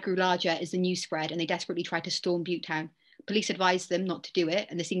the crowd grew larger as the news spread, and they desperately tried to storm Bute Town. Police advised them not to do it,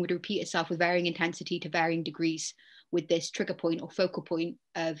 and the scene would repeat itself with varying intensity to varying degrees, with this trigger point or focal point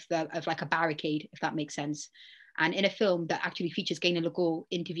of like a barricade, if that makes sense. And in a film that actually features Gaynor Legall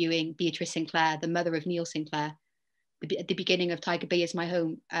interviewing Beatrice Sinclair, the mother of Neil Sinclair, at the beginning of Tiger Bay Is My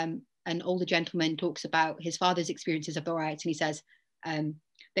Home, an older gentleman talks about his father's experiences of the riots, and he says,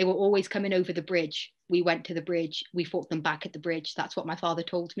 they were always coming over the bridge. We went to the bridge, we fought them back at the bridge. That's what my father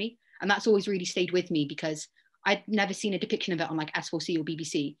told me. And that's always really stayed with me, because I'd never seen a depiction of it on like S4C or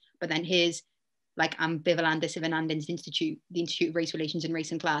BBC. But then here's like Ambivalanda Sivanandan's Institute, the Institute of Race Relations and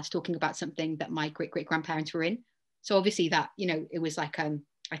Race and Class, talking about something that my great-great-grandparents were in. So obviously that, you know, it was like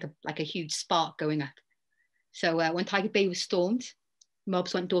a huge spark going up. So when Tiger Bay was stormed,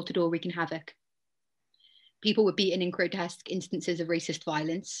 mobs went door to door wreaking havoc. People were beaten in grotesque instances of racist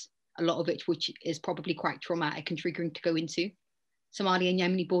violence, a lot of it which is probably quite traumatic and triggering to go into. Somali and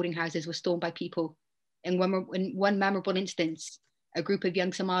Yemeni boarding houses were stormed by people. In one memorable instance, a group of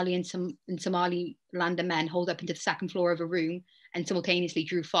young Somali and Somalilander men holed up into the second floor of a room and simultaneously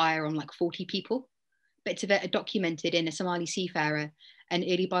drew fire on like 40 people. Bits of it are documented in A Somali Seafarer, an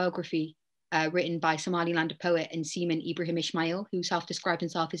early biography written by Somalilander poet and seaman Ibrahim Ismail, who self-described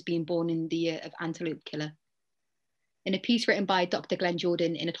himself as being born in the year of Antelope Killer. In a piece written by Dr. Glenn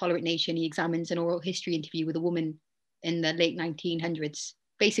Jordan in A Tolerant Nation, he examines an oral history interview with a woman in the late 1900s.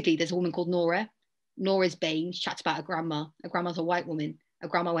 Basically, there's a woman called Nora. Nora's Bain chats about her grandma. Her grandma's a white woman. Her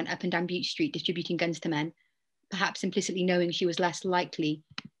grandma went up and down Bute Street distributing guns to men, perhaps implicitly knowing she was less likely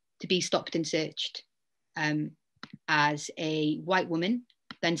to be stopped and searched as a white woman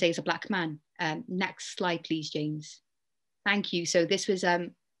than say as a black man. Next slide, please, James. Thank you. So this was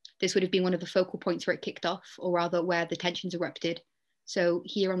this would have been one of the focal points where it kicked off, or rather where the tensions erupted. So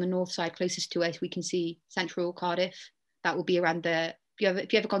here on the north side, closest to us, we can see central Cardiff. That will be around the,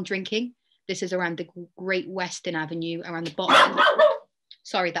 if you ever gone drinking, this is around the Great Western Avenue, around the bottom.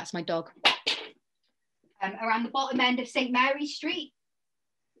 Sorry, that's my dog. Around the bottom end of St. Mary's Street,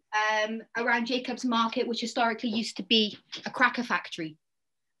 around Jacob's Market, which historically used to be a cracker factory.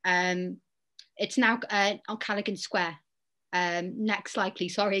 It's now on Callaghan Square. Next slide,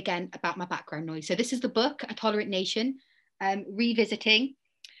 please. Sorry again about my background noise. So this is the book, A Tolerant Nation, Revisiting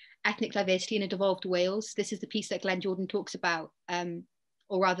Ethnic Diversity in a Devolved Wales. This is the piece that Glenn Jordan talks about,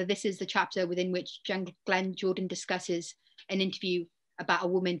 or rather this is the chapter within which Glenn Jordan discusses an interview about a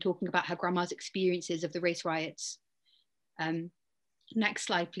woman talking about her grandma's experiences of the race riots. Next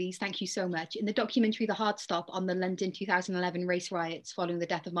slide, please. Thank you so much. In the documentary, The Hard Stop on the London 2011 race riots following the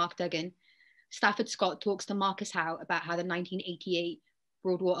death of Mark Duggan, Stafford Scott talks to Marcus Howe about how the 1988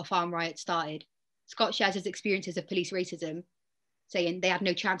 Broadwater Farm riot started. Scott shares his experiences of police racism, saying they had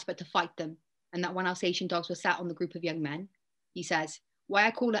no chance but to fight them, and that when Alsatian dogs were sat on the group of young men, he says, why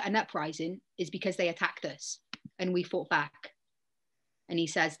I call it an uprising is because they attacked us and we fought back. And he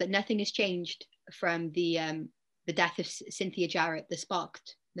says that nothing has changed from the death of Cynthia Jarrett that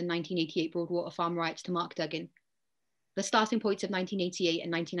sparked the 1988 Broadwater Farm riots to Mark Duggan. The starting points of 1988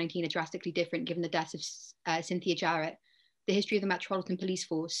 and 1919 are drastically different given the deaths of Cynthia Jarrett, the history of the Metropolitan Police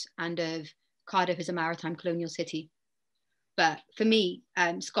Force, and of Cardiff as a maritime colonial city. But for me,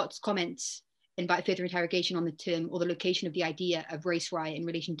 Scott's comments invite further interrogation on the term or the location of the idea of race riot in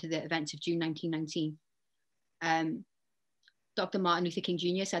relation to the events of June 1919. Dr. Martin Luther King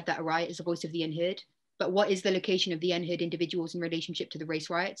Jr. said that a riot is the voice of the unheard. But what is the location of the unheard individuals in relationship to the race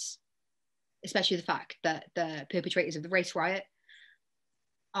riots? Especially the fact that the perpetrators of the race riot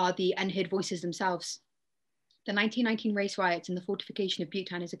are the unheard voices themselves. The 1919 race riots and the fortification of Bute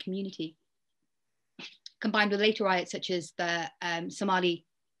Town as a community, combined with later riots such as the Somali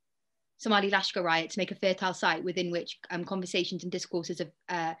Lashkar riots, make a fertile site within which conversations and discourses of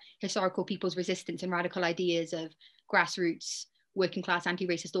historical people's resistance and radical ideas of grassroots, working class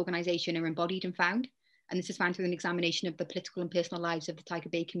anti-racist organisation are embodied and found. And this is found through an examination of the political and personal lives of the Tiger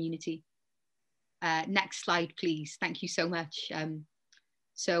Bay community. Next slide, please. Thank you so much.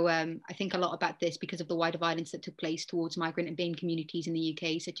 I think a lot about this because of the wider violence that took place towards migrant and BAME communities in the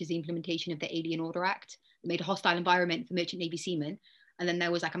UK, such as the implementation of the Alien Order Act, that made a hostile environment for merchant Navy seamen. And then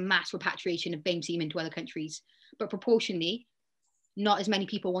there was like a mass repatriation of BAME seamen to other countries. But proportionally, not as many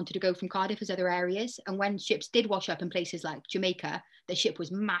people wanted to go from Cardiff as other areas. And when ships did wash up in places like Jamaica, the ship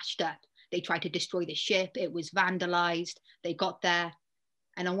was mashed up. They tried to destroy the ship. It was vandalized. They got there.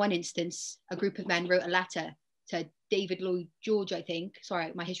 And on one instance, a group of men wrote a letter to David Lloyd George, I think. Sorry,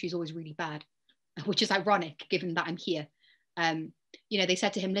 my history is always really bad, which is ironic given that I'm here. They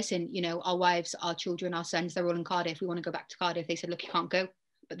said to him, listen, our wives, our children, our sons, they're all in Cardiff. We want to go back to Cardiff. They said, look, you can't go.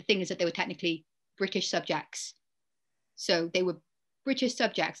 but the thing is that they were technically British subjects. So they were British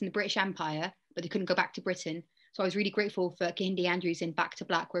subjects in the British Empire, but they couldn't go back to Britain. So I was really grateful for Kehinde Andrews in Back to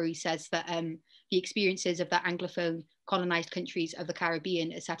Black, where he says that the experiences of the Anglophone colonized countries of the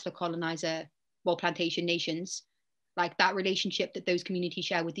Caribbean as settler colonizer, well, plantation nations, like that relationship that those communities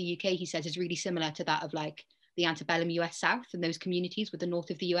share with the UK, he says, is really similar to that of like the antebellum US South and those communities with the north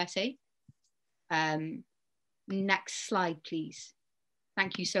of the USA. Next slide, please.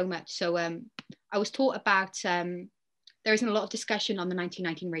 Thank you so much. So I was taught about, there isn't a lot of discussion on the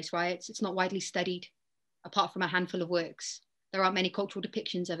 1919 race riots. It's not widely studied, apart from a handful of works. There aren't many cultural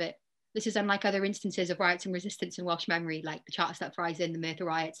depictions of it. This is unlike other instances of riots and resistance in Welsh memory, like the Charter Uprising, the Merthyr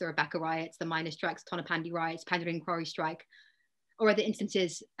riots, the Rebecca riots, the miners' strikes, Tonypandy riots, Penrhyn Quarry strike, or other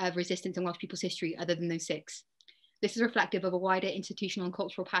instances of resistance in Welsh people's history other than those 6. This is reflective of a wider institutional and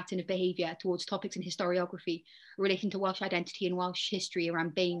cultural pattern of behaviour towards topics in historiography relating to Welsh identity and Welsh history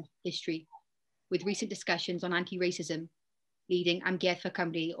around BAME history, with recent discussions on anti-racism, leading Amgueddfa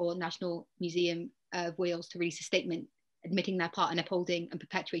Cymru or National Museum of Wales to release a statement admitting their part in upholding and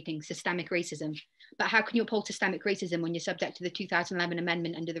perpetuating systemic racism. But how can you uphold systemic racism when you're subject to the 2011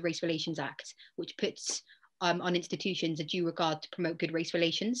 amendment under the Race Relations Act, which puts on institutions a due regard to promote good race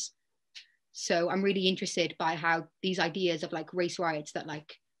relations? So I'm really interested by how these ideas of like race riots that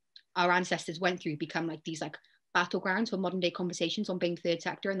like our ancestors went through become like these like battlegrounds for modern day conversations on being third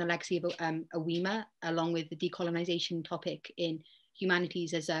sector and the legacy of Awima, along with the decolonization topic in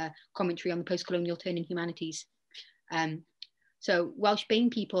humanities as a commentary on the post-colonial turn in humanities. So Welsh BAME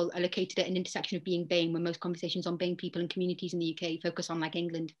people are located at an intersection of being BAME, where most conversations on BAME people and communities in the UK focus on like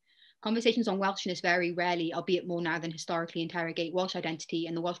England. Conversations on Welshness very rarely, albeit more now than historically, interrogate Welsh identity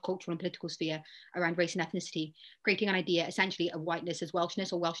and the Welsh cultural and political sphere around race and ethnicity, creating an idea essentially of whiteness as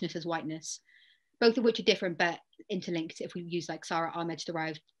Welshness or Welshness as whiteness, both of which are different but interlinked if we use like Sarah Ahmed's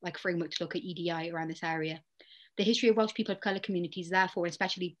derived like framework to look at EDI around this area. The history of Welsh people of colour communities, therefore,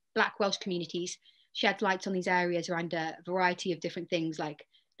 especially Black Welsh communities, sheds lights on these areas around a variety of different things like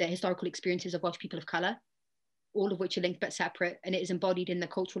the historical experiences of Welsh people of colour, all of which are linked but separate, and it is embodied in the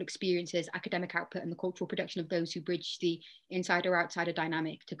cultural experiences, academic output, and the cultural production of those who bridge the insider-outsider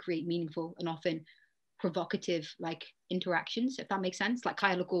dynamic to create meaningful and often provocative like interactions, if that makes sense, like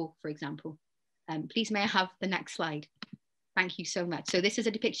Kyle Gore, for example. Please may I have the next slide? Thank you so much. So this is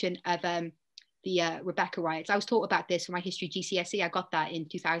a depiction of the Rebecca riots. I was taught about this for my history GCSE. I got that in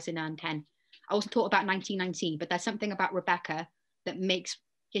 2010. I wasn't taught about 1919, but there's something about Rebecca that makes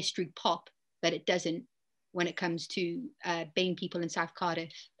history pop that it doesn't when it comes to BAME people in South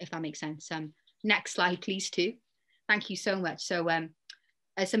Cardiff, if that makes sense. Next slide, please, too. Thank you so much. So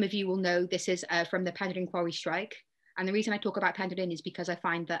as some of you will know, this is from the Penrhyn Quarry strike. And the reason I talk about Penrhyn is because I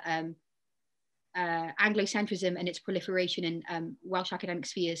find that Anglocentrism and its proliferation in Welsh academic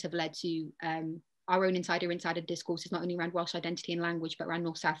spheres have led to our own insider discourses, not only around Welsh identity and language, but around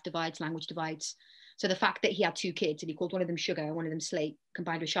North-South divides, language divides. So the fact that he had 2 kids and he called one of them Sugar and one of them Slate,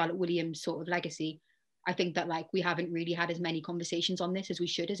 combined with Charlotte Williams' sort of legacy, I think that like we haven't really had as many conversations on this as we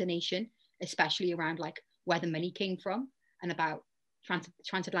should as a nation, especially around like where the money came from and about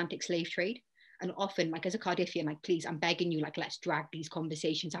transatlantic slave trade. And often, like as a Cardiffian, like please, I'm begging you, like let's drag these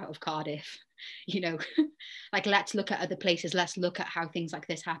conversations out of Cardiff, you know, like let's look at other places, let's look at how things like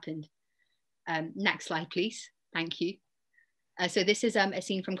this happened. Next slide, please. Thank you. So this is a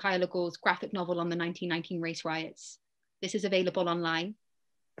scene from Kyle Gore's graphic novel on the 1919 race riots. This is available online.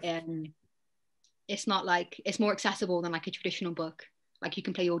 It's not like, it's more accessible than like a traditional book. Like you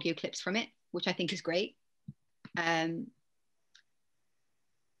can play audio clips from it, which I think is great.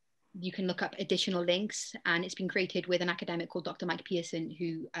 You can look up additional links, and it's been created with an academic called Dr. Mike Pearson,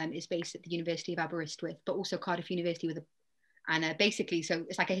 who is based at the University of Aberystwyth, but also Cardiff University with basically, so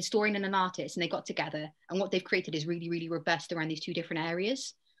it's like a historian and an artist, and they got together, and what they've created is really, really robust around these 2 different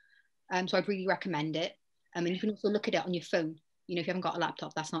areas. So I'd really recommend it. And you can also look at it on your phone. You know, if you haven't got a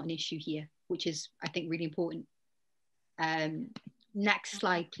laptop, that's not an issue here, which is, I think, really important. Next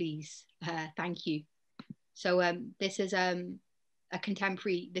slide, please. Thank you. So this is a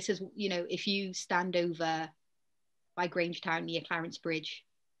contemporary, this is, you know, if you stand over by Grangetown near Clarence Bridge,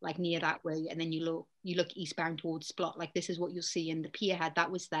 like near that way, and then you look eastbound towards Splot, like this is what you'll see. And the pierhead that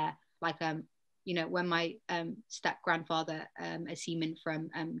was there, like you know, when my step grandfather, a seaman from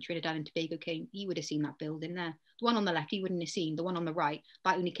Trinidad and Tobago came, he would have seen that building there. The one on the left he wouldn't have seen. The one on the right,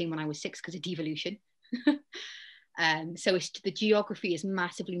 that only came when I was 6 because of devolution. So the geography is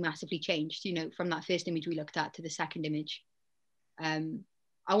massively changed, you know, from that first image we looked at to the second image.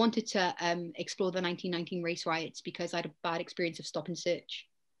 I wanted to explore the 1919 race riots because I had a bad experience of stop and search,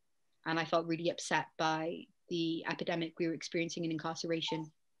 and I felt really upset by the epidemic we were experiencing in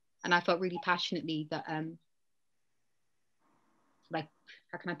incarceration And I felt really passionately that, like,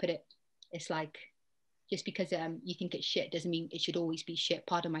 how can I put it? It's like, just because you think it's shit doesn't mean it should always be shit.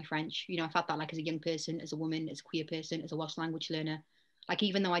 Pardon my French. You know, I felt that like as a young person, as a woman, as a queer person, as a Welsh language learner. Like,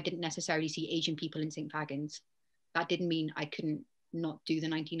 even though I didn't necessarily see Asian people in St. Fagans, that didn't mean I couldn't not do the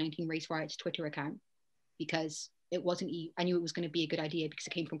 1919 Race Riots Twitter account, because it wasn't, I knew it was going to be a good idea because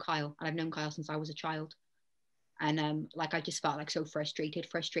it came from Kyle, and I've known Kyle since I was a child. And like, I just felt like so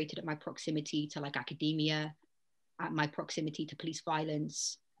frustrated at my proximity to like academia, at my proximity to police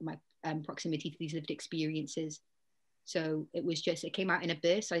violence, my proximity to these lived experiences. So it was just, it came out in a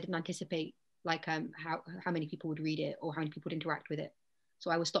burst. So I didn't anticipate like how many people would read it or how many people would interact with it.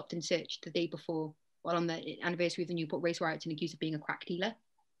 So I was stopped and searched the day before, well, on the anniversary of the Newport Race Riots, and accused of being a crack dealer.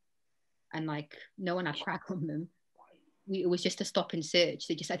 And like, no one had crack on them. It was just a stop and search.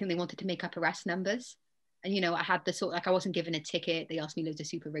 I think they wanted to make up arrest numbers. And, you know, I had the sort, like, I wasn't given a ticket. They asked me loads of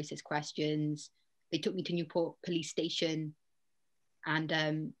super racist questions. They took me to Newport police station.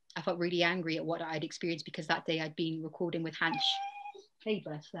 And I felt really angry at what I'd experienced, because that day I'd been recording with Hanch. Hey,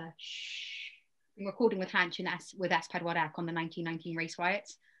 bless her. Been recording with Hanch and with Espadwarak on the 1919 race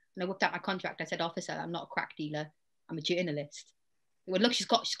riots. And I whipped out my contract. I said, "Officer, I'm not a crack dealer. I'm a journalist." They went, "Look, she's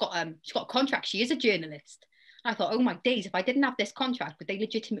got a contract. She is a journalist." And I thought, oh my days, if I didn't have this contract, would they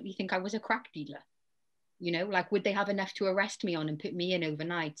legitimately think I was a crack dealer? You know, like, would they have enough to arrest me on and put me in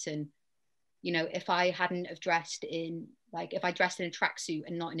overnight? And, you know, if I hadn't have dressed in, like, if I dressed in a tracksuit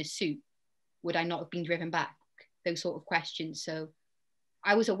and not in a suit, would I not have been driven back? Those sort of questions. So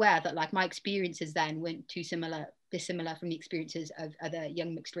I was aware that, like, my experiences then weren't too dissimilar from the experiences of other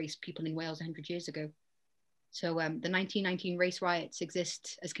young mixed race people in Wales 100 years ago. So the 1919 race riots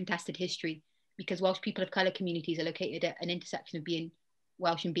exist as contested history because Welsh people of colour communities are located at an intersection of being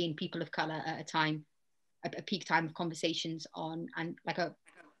Welsh and being people of colour at a time, a peak time of conversations on, and like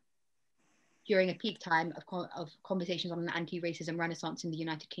during a peak time of conversations on an anti-racism renaissance in the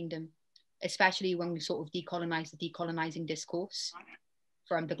United Kingdom, especially when we sort of decolonise the decolonising discourse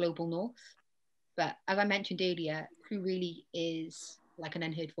from the global north. But as I mentioned earlier, who really is like an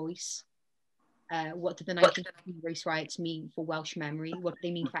unheard voice? What did the 1919 race riots mean for Welsh memory? What do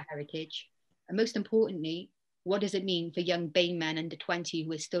they mean for heritage? And most importantly, what does it mean for young BAME men under 20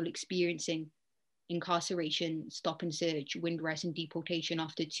 who are still experiencing incarceration, stop and search, windrest and deportation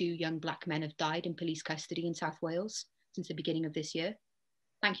after 2 young black men have died in police custody in South Wales since the beginning of this year?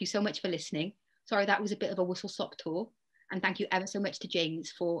 Thank you so much for listening. Sorry, that was a bit of a whistle-stop tour. And thank you ever so much to James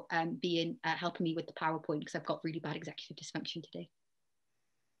for helping me with the PowerPoint, because I've got really bad executive dysfunction today.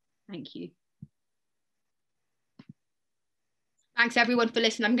 Thank you. Thanks everyone for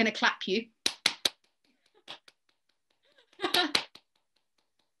listening. I'm going to clap you.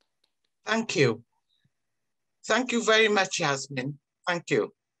 Thank you. Thank you very much, Yasmin. Thank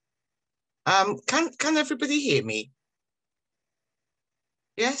you. Can everybody hear me?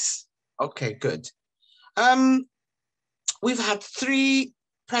 Yes? Okay, good. We've had 3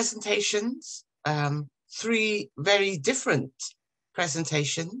 presentations, 3 very different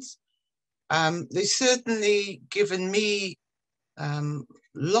presentations. They've certainly given me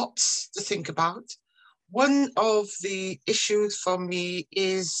lots to think about. One of the issues for me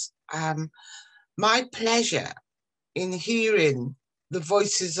is my pleasure in hearing the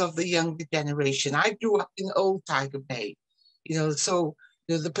voices of the younger generation. I grew up in old Tiger Bay, you know, so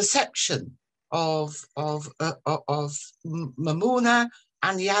you know, the perception of Mymuna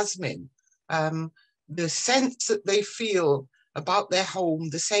and Yasmin, the sense that they feel about their home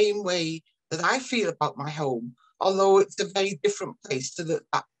the same way that I feel about my home, although it's a very different place to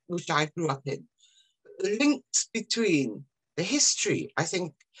that which I grew up in. The links between the history, I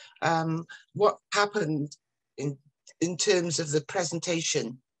think, what happened in terms of the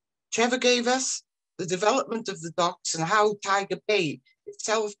presentation Trevor gave us, the development of the docks and how Tiger Bay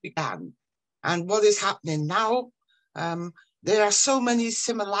itself began, and what is happening now. There are so many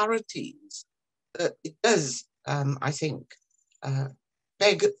similarities that it does, I think,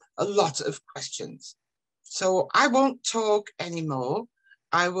 beg a lot of questions. So I won't talk anymore.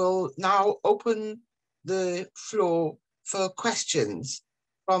 I will now open the floor for questions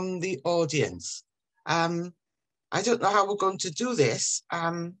from the audience. I don't know how we're going to do this.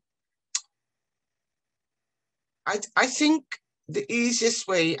 I think the easiest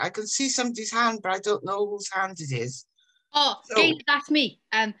way, I can see somebody's hand, but I don't know whose hand it is. Oh, so, James, that's me.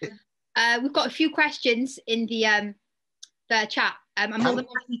 We've got a few questions in the chat. I'm more than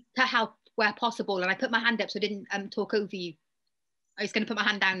happy to help where possible, and I put my hand up so I didn't talk over you. I was going to put my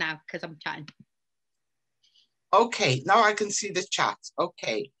hand down now because I'm chatting. Okay, now I can see the chat.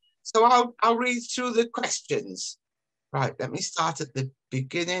 Okay, so I'll read through the questions. Right, let me start at the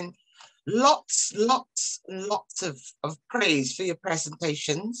beginning. Lots of praise for your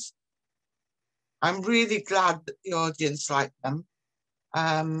presentations. I'm really glad that the audience liked them.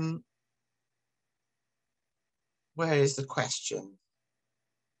 Where is the question?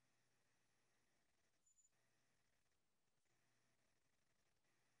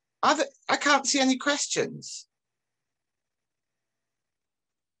 I can't see any questions.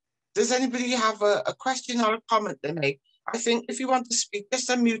 Does anybody have a question or a comment they make? I think if you want to speak, just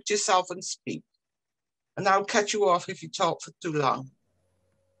unmute yourself and speak. And I'll cut you off if you talk for too long.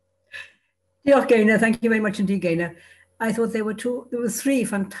 Diolch, Gaynor. Thank you very much indeed, Gaynor. I thought there were three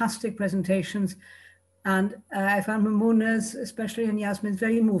fantastic presentations, and I found Mymuna's, especially and Yasmin's,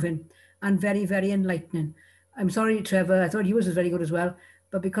 very moving and very, very enlightening. I'm sorry, Trevor, I thought yours was very good as well,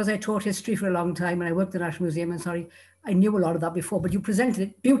 but because I taught history for a long time and I worked at the National Museum, I'm sorry, I knew a lot of that before, but you presented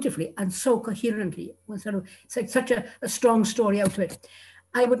it beautifully and so coherently. It's like such a strong story out of it.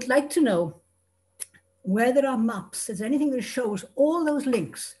 I would like to know where there are maps, is there anything that shows all those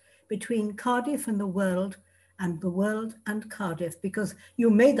links between Cardiff and the world and Cardiff, because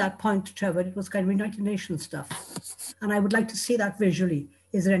you made that point, Trevor, it was kind of United Nations stuff. And I would like to see that visually.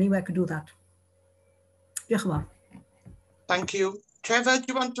 Is there any way I could do that? Diolch yn fawr. Thank you. Trevor, do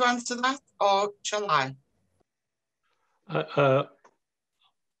you want to answer that or shall I?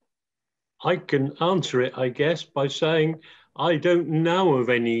 I can answer it, I guess, by saying I don't know of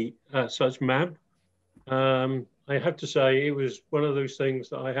any such map. I have to say it was one of those things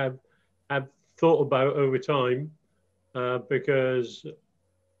that I have thought about over time, because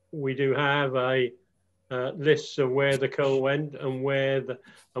we do have a lists of where the coal went and where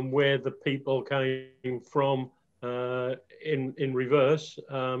the people came from in reverse.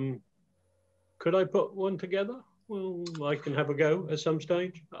 Could I put one together? Well, I can have a go at some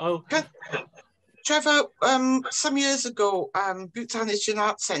stage. Trevor, some years ago, Bhutan Asian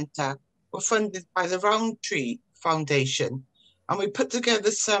Art Centre were funded by the Roundtree Foundation, and we put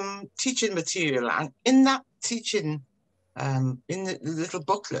together some teaching material. And in that teaching, in the little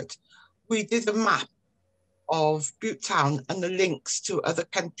booklet, we did a map of Bhutan and the links to other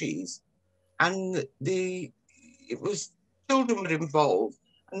countries. And it was children were involved,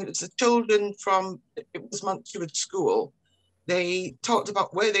 and it was the children from, it was Montjuic School. They talked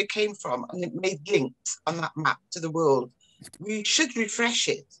about where they came from, and it made links on that map to the world. We should refresh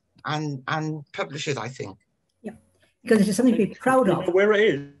it and publish it, I think. Yeah, because it is something to be proud of. You know where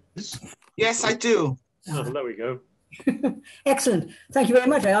it is? Yes, I do. Oh, there we go. Excellent. Thank you very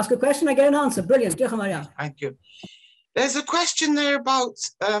much. I ask a question, I get an answer. Brilliant. Diolch yn fawr iawn. Thank you. There's a question there about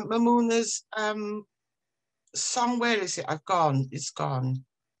Mymuna's song. Where is it? It's gone.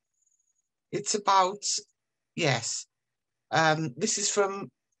 It's about, yes. This is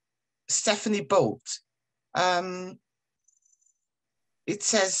from Stephanie Bolt. It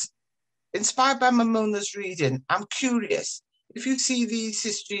says, inspired by Mymuna's reading, I'm curious if you see these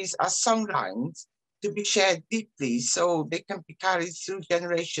histories as songlines to be shared deeply so they can be carried through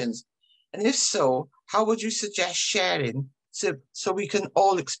generations. And if so, how would you suggest sharing so we can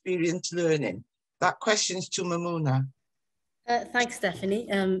all experience learning? That question's to Mymuna. Thanks, Stephanie,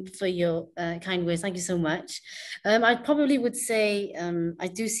 for your kind words. Thank you so much. I probably would say I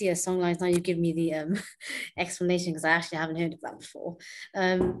do see a songlines. Now you give me the explanation, because I actually haven't heard of that before.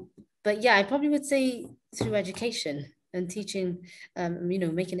 But yeah, I probably would say through education and teaching, you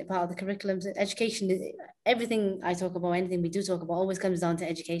know, making it part of the curriculum. Education, everything I talk about, anything we do talk about, always comes down to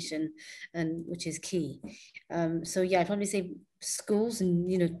education, and which is key. So yeah, I'd probably say schools,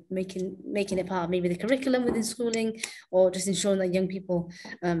 and you know, making it part of maybe the curriculum within schooling, or just ensuring that young people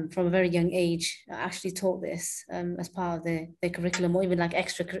from a very young age are actually taught this as part of their curriculum, or even like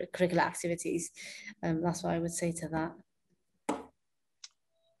extracurricular activities. That's what I would say to that.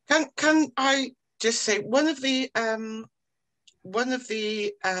 Can I just say one of the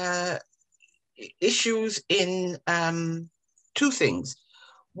issues in two things.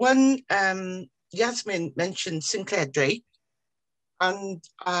 One, Yasmin mentioned Sinclair Drake, and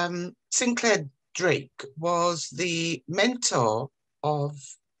Sinclair Drake was the mentor of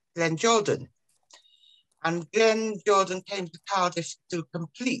Glenn Jordan, and Glenn Jordan came to Cardiff to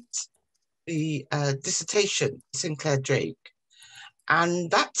complete the dissertation, Sinclair Drake. And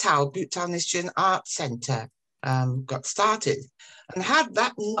that's how Bhutan Asian Art Centre got started. And had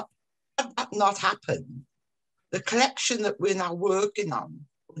that not happened, the collection that we're now working on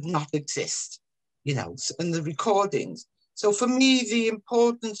would not exist, you know, and the recordings. So for me, the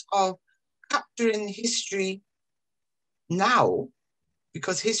importance of capturing history now,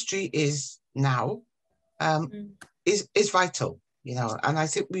 because history is now, is vital, you know. And I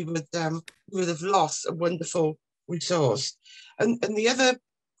think we would have lost a wonderful resource. And the other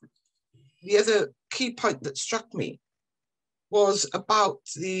key point that struck me was about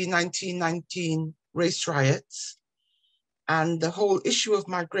the 1919 race riots and the whole issue of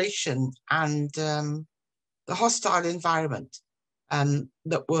migration and the hostile environment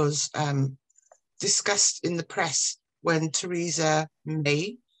that was discussed in the press when Theresa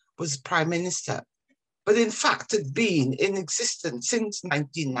May was Prime Minister, but in fact had been in existence since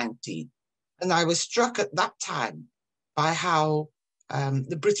 1919. And I was struck at that time by how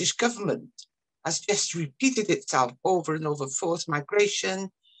the British government has just repeated itself over and over: forced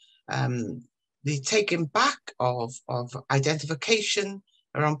migration, the taking back of identification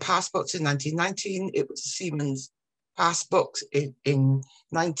around passports in 1919. It was Siemens passport in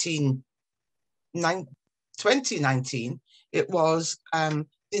 2019. It was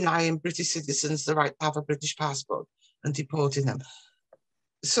denying British citizens the right to have a British passport and deporting them.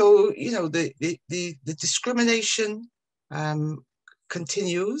 So, you know, the discrimination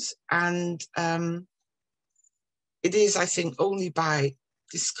continues, and it is, I think, only by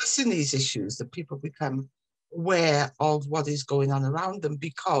discussing these issues that people become aware of what is going on around them,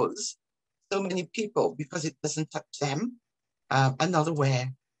 because so many people, because it doesn't touch them, are not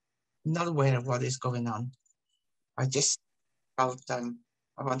aware of what is going on. I just felt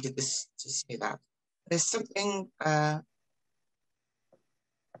I wanted to say that. There's something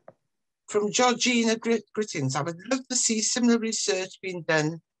from Georgina Grittins. I would love to see similar research being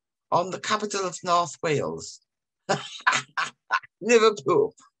done on the capital of North Wales.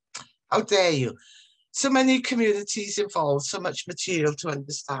 Liverpool. How dare you? So many communities involved, so much material to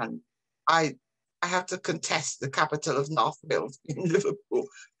understand. I have to contest the capital of North Wales in Liverpool,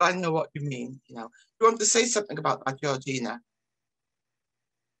 but I know what you mean. You know, you want to say something about that, Georgina?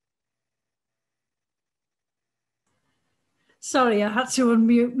 Sorry, I had to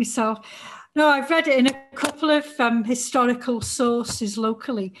unmute myself. No, I've read it in a couple of historical sources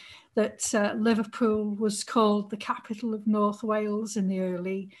locally that Liverpool was called the capital of North Wales in the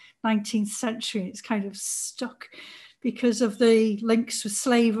early 19th century. It's kind of stuck because of the links with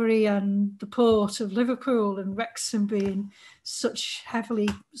slavery and the port of Liverpool and Wrexham being so heavily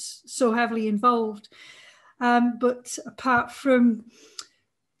involved. But apart from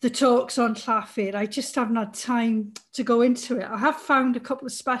the talks on Llafur, I just haven't had time to go into it. I have found a couple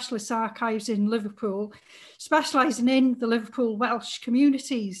of specialist archives in Liverpool, specialising in the Liverpool Welsh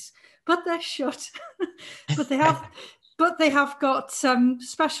communities, but they're shut. but they have got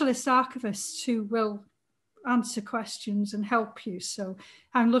specialist archivists who will answer questions and help you. So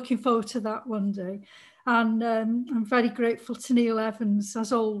I'm looking forward to that one day. And I'm very grateful to Neil Evans,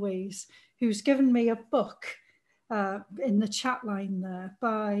 as always, who's given me a book in the chat line there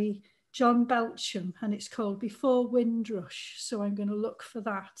by John Belcham, and it's called Before Windrush. So I'm going to look for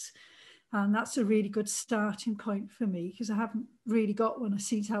that. And that's a really good starting point for me, because I haven't really got one. I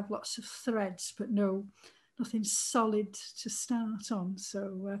seem to have lots of threads, but nothing solid to start on.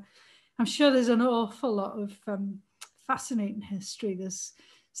 So I'm sure there's an awful lot of fascinating history. There's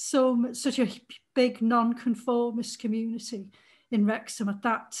such a big non-conformist community in Wrexham at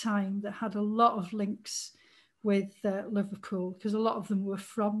that time that had a lot of links with Liverpool, because a lot of them were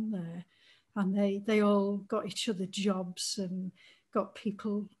from there, and they all got each other jobs and got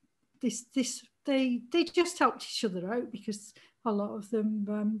people. They just helped each other out, because a lot of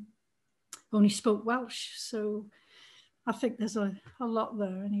them only spoke Welsh. So I think there's a lot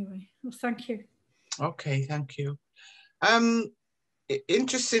there anyway. Well, thank you. Okay, thank you.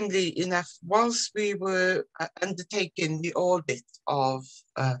 Interestingly enough, whilst we were undertaking the audit of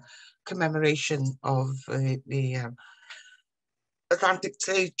commemoration of the Atlantic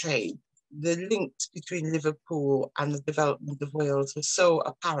slave trade, the links between Liverpool and the development of Wales was so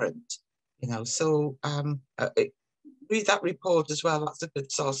apparent, you know. So read that report as well. That's a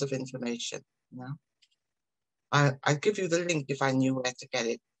good source of information, you know. I'd give you the link if I knew where to get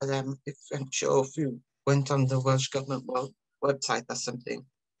it, but I'm sure if you went on the Welsh Government website or something,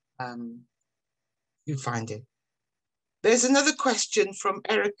 you find it. There's another question from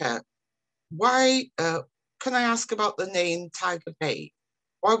Erica. Why, can I ask about the name Tiger Bay?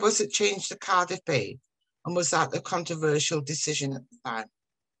 Why was it changed to Cardiff Bay? And was that a controversial decision at the time?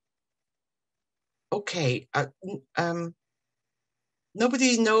 Okay,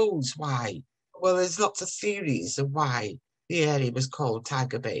 nobody knows why. Well, there's lots of theories of why the area was called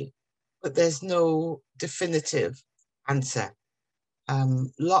Tiger Bay, but there's no definitive answer.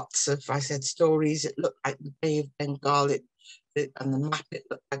 Lots of, I said, stories. It looked like the Bay of Bengal, and the map, it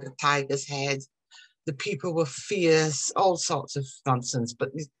looked like a tiger's head. The people were fierce, all sorts of nonsense,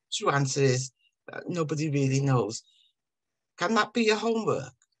 but the true answer is nobody really knows. Can that be your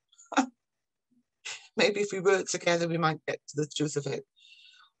homework? maybe if we work together, we might get to the truth of it.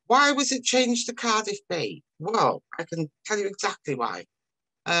 Why was it changed to Cardiff Bay? Well, I can tell you exactly why.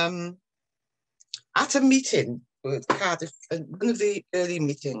 At a meeting with Cardiff, one of the early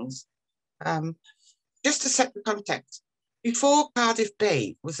meetings, just to set the context, before Cardiff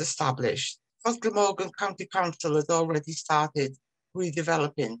Bay was established, South Glamorgan County Council had already started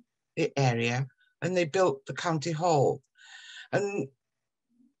redeveloping the area, and they built the county hall. And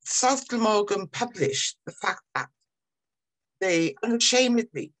South Glamorgan published the fact that they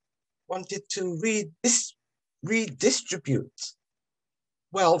unashamedly wanted to redistribute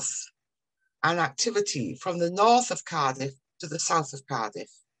wealth and activity from the north of Cardiff to the south of Cardiff.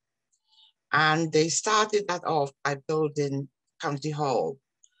 And they started that off by building County Hall,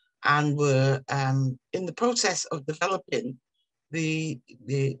 and were in the process of developing the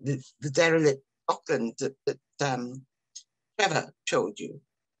derelict Auckland that Trevor showed you,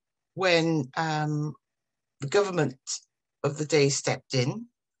 when the government of the day stepped in,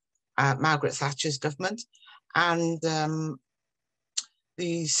 Margaret Thatcher's government, and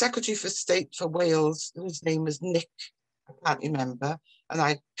the Secretary for State for Wales, whose name was Nick, I can't remember, and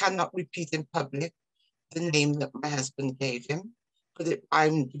I cannot repeat in public the name that my husband gave him, but it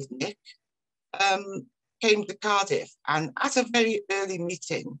rhymed with Nick, came to Cardiff. And at a very early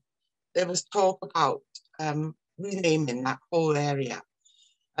meeting, there was talk about renaming that whole area.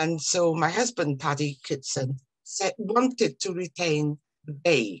 And so my husband, Paddy Kitson, wanted to retain the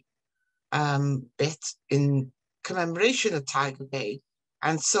bay bit in commemoration of Tiger Bay,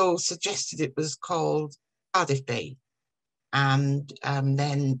 and so suggested it was called Cardiff Bay. And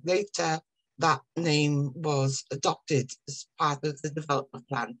then later that name was adopted as part of the development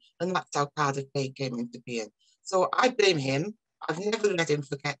plan, and that's how Cardiff Bay came into being. So I blame him. I've never let him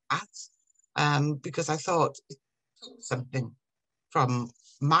forget that, because I thought it took something from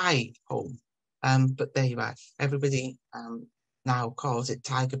my home. But there you are. Everybody now calls it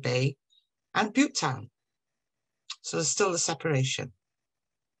Tiger Bay and Butetown. So there's still a separation.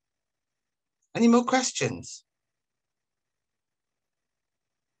 Any more questions?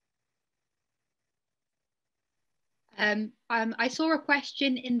 I saw a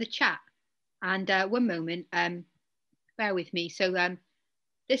question in the chat, and one moment, bear with me. So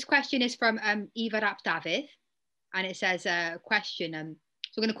this question is from Eva Rap David, and it says question,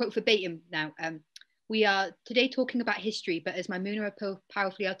 so I'm going to quote verbatim now. We are today talking about history, but as Mymuna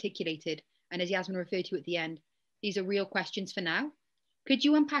powerfully articulated, and as Yasmin referred to at the end, these are real questions for now. Could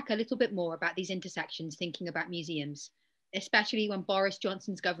you unpack a little bit more about these intersections thinking about museums, especially when Boris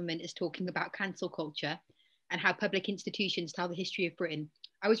Johnson's government is talking about cancel culture and how public institutions tell the history of Britain?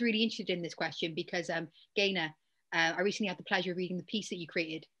 I was really interested in this question because, Gaynor, I recently had the pleasure of reading the piece that you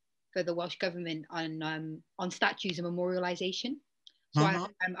created for the Welsh Government on statues and memorialisation. So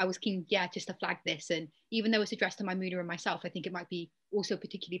I was keen, just to flag this. And even though it's addressed to Mymuna and myself, I think it might be also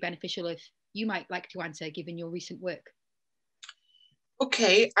particularly beneficial if you might like to answer, given your recent work.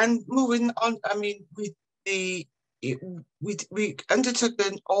 Okay, and moving on, I mean, we undertook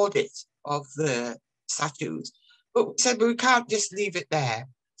an audit of the statues, but we said we can't just leave it there.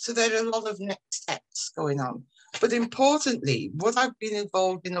 So there are a lot of next steps going on. But importantly, what I've been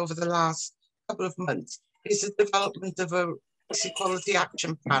involved in over the last couple of months is the development of a Race Equality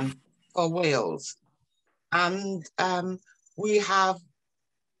Action Plan for Wales. And it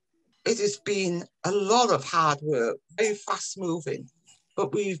has been a lot of hard work, very fast moving,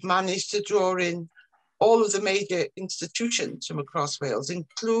 but we've managed to draw in all of the major institutions from across Wales,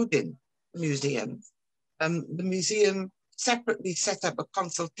 including the museum. The museum separately set up a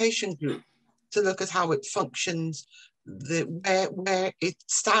consultation group to look at how it functions, where it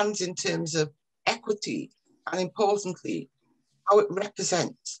stands in terms of equity, and importantly, how it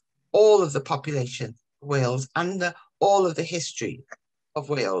represents all of the population of Wales and all of the history of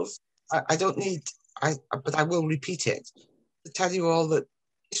Wales. I don't need, but I will repeat it, to tell you all that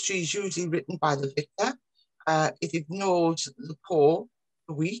history is usually written by the victor. It ignores the poor,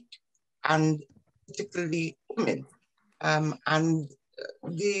 the weak, and particularly women. And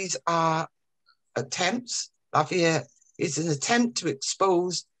these are attempts. Llafur is an attempt to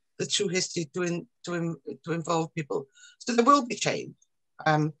expose the true history to involve people. So there will be change.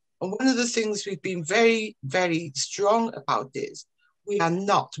 And one of the things we've been very, very strong about is we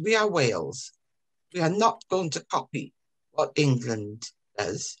are Wales. We are not going to copy what England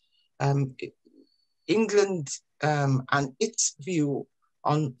does. England and its view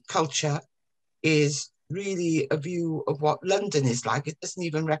on culture is really a view of what London is like. It doesn't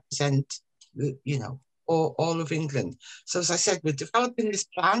even represent, all of England. So as I said, we're developing this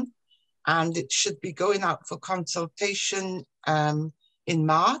plan, and it should be going out for consultation in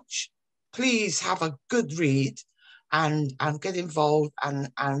March. please have a good read and get involved and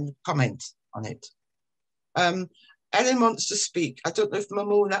comment on it. Ellen wants to speak. I don't know if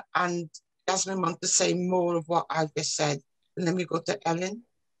Mymuna and Yasmin want to say more of what I've just said, and then we go to Ellen.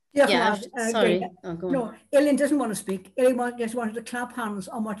 Yeah, sorry. Oh, go on. No, Ellen doesn't want to speak. Ellen just wanted to clap hands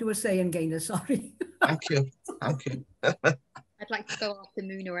on what you were saying, Gaynor. Sorry. Thank you. Thank you. I'd like to go after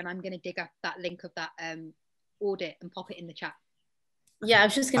Muna, and I'm going to dig up that link of that audit and pop it in the chat. Yeah, I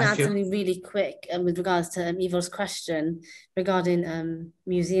was just going to add something really quick with regards to Evo's question regarding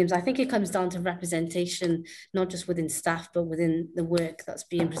museums. I think it comes down to representation, not just within staff, but within the work that's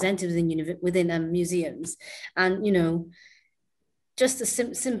being presented within museums. And, you know, just the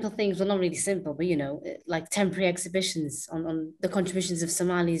simple things, well, not really simple, but, you know, like temporary exhibitions on the contributions of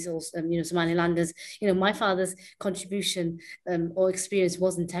Somalis or, you know, Somalilanders. You know, my father's contribution or experience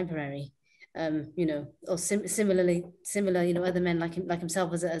wasn't temporary. You know, or similar, you know, other men like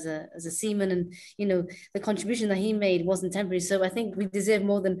himself as a seaman, and you know, the contribution that he made wasn't temporary. So I think we deserve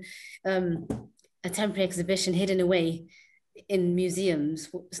more than a temporary exhibition hidden away in museums.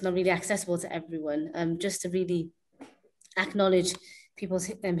 It's not really accessible to everyone. Just to really acknowledge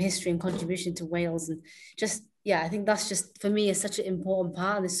people's history and contribution to Wales, and just I think that's just for me is such an important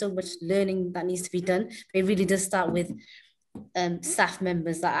part. And there's so much learning that needs to be done. But it really does start with staff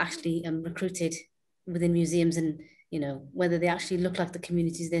members that are actually recruited within museums, and you know whether they actually look like the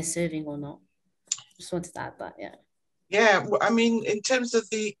communities they're serving or not. Just wanted to add that. Yeah, I mean, in terms of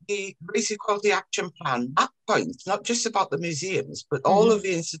the Race Equality Action Plan, that point, not just about the museums, but all of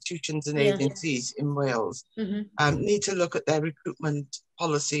the institutions and agencies in Wales need to look at their recruitment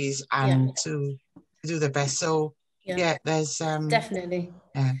policies and to do their best. So there's definitely.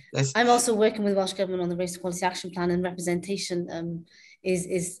 Yeah, I'm also working with Welsh Government on the Race Equality Action Plan, and representation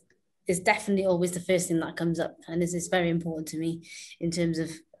is definitely always the first thing that comes up, and is very important to me in terms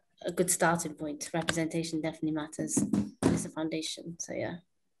of a good starting point. Representation definitely matters. It's a foundation. So yeah.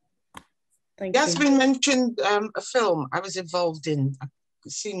 Thank you. Yasmin mentioned a film I was involved in.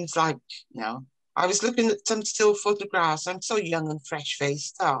 It seems like, you know, I was looking at some still photographs. I'm so young and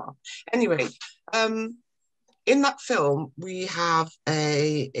fresh-faced. Anyway, in that film, we have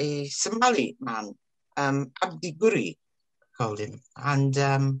a Somali man, Abdi Guri, called him.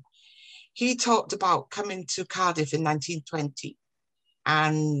 And he talked about coming to Cardiff in 1920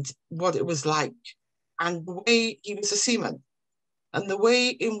 and what it was like. And the way he was a seaman, and the way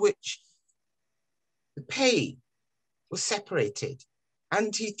in which the pay was separated.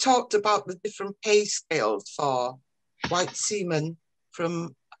 And he talked about the different pay scales for white seamen,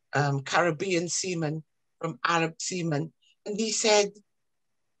 from Caribbean seamen, from Arab seamen. And he said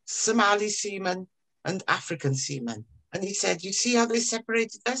Somali seamen and African seamen. And he said, you see how they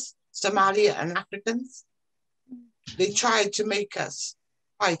separated us, Somalia and Africans? They tried to make us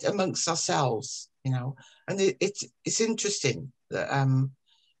fight amongst ourselves, you know. And it's interesting that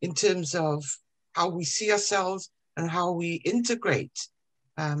in terms of how we see ourselves and how we integrate,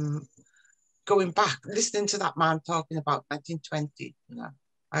 going back, listening to that man talking about 1920, you know,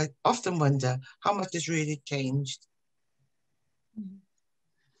 I often wonder how much has really changed.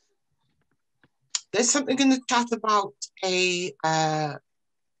 There's something in the chat about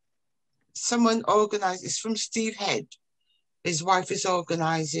someone organised, it's from Steve Head. His wife is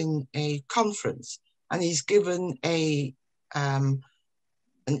organising a conference, and he's given an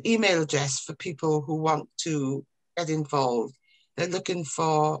email address for people who want to get involved. They're looking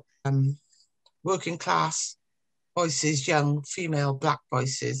for working class voices, young female Black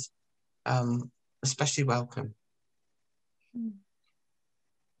voices, especially welcome.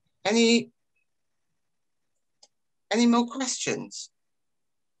 Any more questions?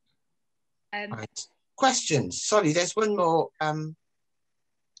 Right. Questions. Sorry, there's one more.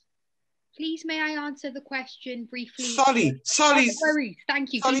 Please, may I answer the question briefly? Sorry.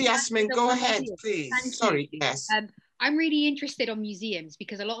 Thank you. Sorry, Yasmin, go ahead, please. Sorry, yes. I'm really interested on museums,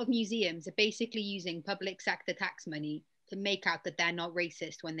 because a lot of museums are basically using public sector tax money to make out that they're not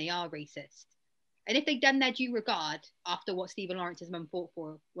racist when they are racist. And if they'd done their due regard after what Stephen Lawrence's mum fought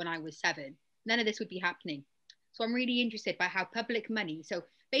for when I was 7, none of this would be happening. So I'm really interested by how public money, so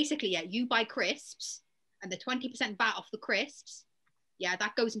basically, you buy crisps, and the 20% VAT off the crisps,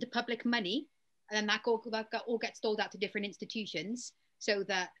 that goes into public money, and then that all gets doled out to different institutions, so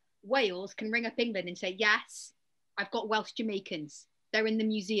that Wales can ring up England and say, yes, I've got Welsh Jamaicans. They're in the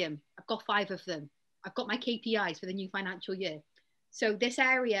museum. I've got 5 of them. I've got my KPIs for the new financial year. So this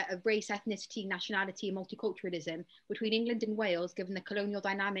area of race, ethnicity, nationality, and multiculturalism between England and Wales, given the colonial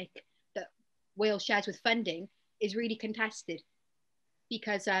dynamic that Wales shares with funding, is really contested.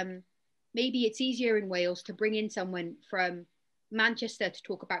 Because maybe it's easier in Wales to bring in someone from Manchester to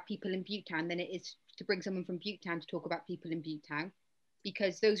talk about people in Butetown than it is to bring someone from Butetown to talk about people in Butetown,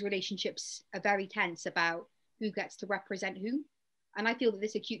 because those relationships are very tense about who gets to represent who. And I feel that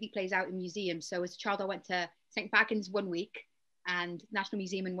this acutely plays out in museums. So as a child, I went to St. Fagans one week and National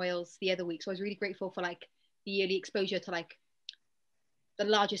Museum in Wales the other week. So I was really grateful for like the early exposure to like the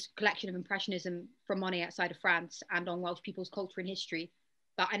largest collection of Impressionism from Monet outside of France and on Welsh people's culture and history.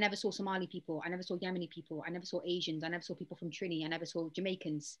 But I never saw Somali people, I never saw Yemeni people, I never saw Asians, I never saw people from Trini, I never saw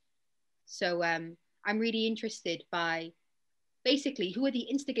Jamaicans. So I'm really interested by basically who are the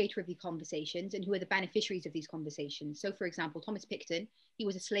instigator of these conversations and who are the beneficiaries of these conversations. So for example, Thomas Picton, he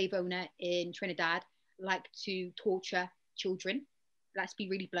was a slave owner in Trinidad, liked to torture children, let's be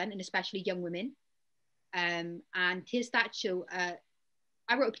really blunt, and especially young women. And his statue,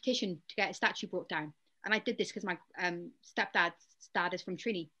 I wrote a petition to get a statue brought down. And I did this because my stepdad's dad is from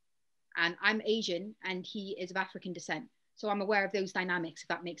Trini, and I'm Asian and he is of African descent. So I'm aware of those dynamics, if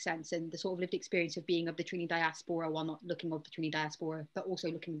that makes sense, and the sort of lived experience of being of the Trini diaspora while not looking of the Trini diaspora, but also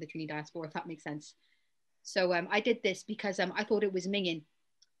looking at the Trini diaspora, if that makes sense. So I did this because I thought it was minging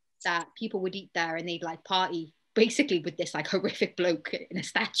that people would eat there and they'd like party basically with this like horrific bloke in a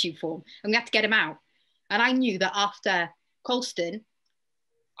statue form, and we had to get him out. And I knew that after Colston,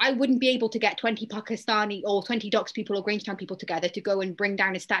 I wouldn't be able to get 20 Pakistani or 20 Docks people or Grangetown people together to go and bring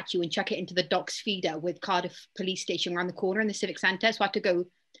down a statue and chuck it into the Docks feeder with Cardiff police station around the corner in the civic centre. So I had to go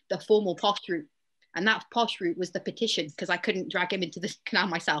the formal posh route. And that posh route was the petition, because I couldn't drag him into the canal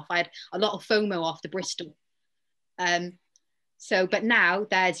myself. I had a lot of FOMO after Bristol. But now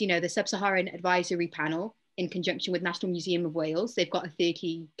there's, the Sub-Saharan Advisory Panel in conjunction with National Museum of Wales. They've got a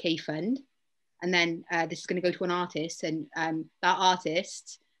 30k fund. And then this is going to go to an artist, and that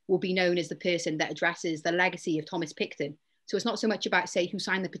artist will be known as the person that addresses the legacy of Thomas Picton. So it's not so much about, say, who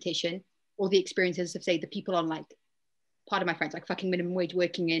signed the petition or the experiences of, say, the people on, like, part of my friends, like fucking minimum wage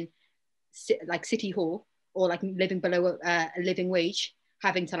working in, like, City Hall, or, like, living below a living wage,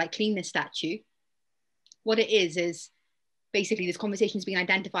 having to, like, clean this statue. What it is basically this conversation is being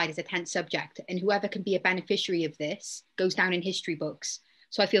identified as a tense subject, and whoever can be a beneficiary of this goes down in history books.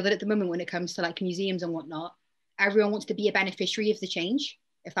 So I feel that at the moment, when it comes to, like, museums and whatnot, everyone wants to be a beneficiary of the change,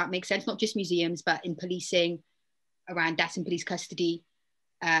 if that makes sense, not just museums, but in policing, around deaths in police custody,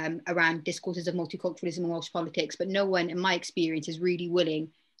 around discourses of multiculturalism and Welsh politics. But no one, in my experience, is really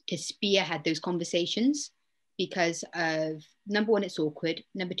willing to spearhead those conversations because of, number one, it's awkward.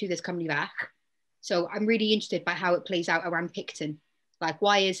 Number two, there's coming back. So I'm really interested by how it plays out around Picton. Like,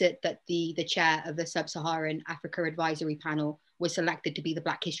 why is it that the chair of the Sub-Saharan Africa Advisory Panel was selected to be the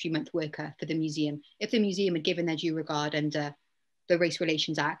Black History Month worker for the museum? If the museum had given their due regard under the Race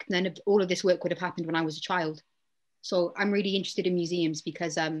Relations Act, then all of this work would have happened when I was a child. So I'm really interested in museums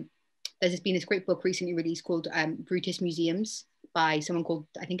because there's been this great book recently released called Brutus Museums by someone called,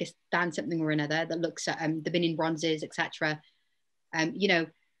 I think it's Dan something or another, that looks at the Benin bronzes, etc.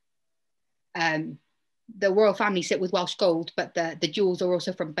 The royal family sit with Welsh gold, but the jewels are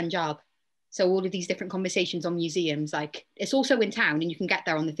also from Punjab. So all of these different conversations on museums, like, it's also in town and you can get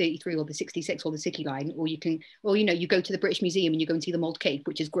there on the 33 or the 66 or the City Line, or you go to the British Museum and you go and see the Mould Cake,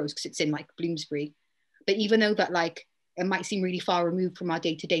 which is gross because it's in, like, Bloomsbury. But even though that, like, it might seem really far removed from our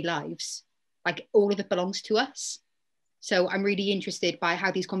day-to-day lives, like, all of it belongs to us. So I'm really interested by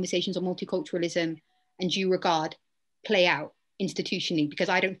how these conversations on multiculturalism and due regard play out institutionally, because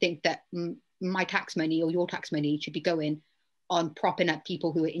I don't think that my tax money or your tax money should be going on propping up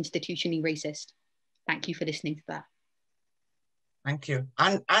people who are institutionally racist. Thank you for listening to that. Thank you.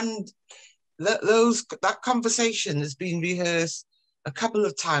 And that conversation has been rehearsed a couple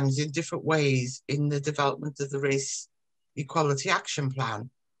of times in different ways in the development of the Race Equality Action Plan.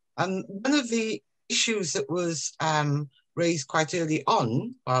 And one of the issues that was raised quite early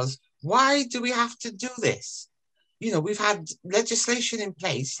on was, why do we have to do this? We've had legislation in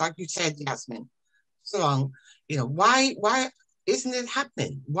place, like you said, Yasmin, so long. Why isn't it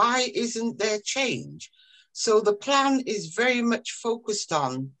happening? Why isn't there change? So the plan is very much focused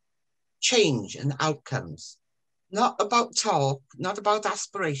on change and outcomes, not about talk, not about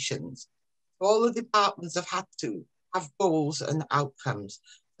aspirations. All the departments have had to have goals and outcomes.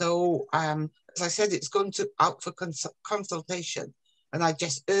 So as I said, it's going out for consultation. And I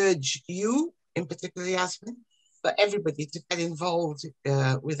just urge you, in particular, Yasmin, but everybody to get involved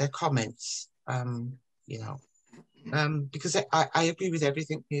with their comments, because I agree with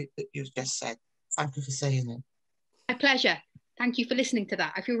everything that you've just said. Thank you for saying it. My pleasure. Thank you for listening to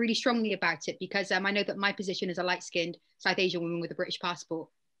that. I feel really strongly about it because I know that my position as a light-skinned South Asian woman with a British passport,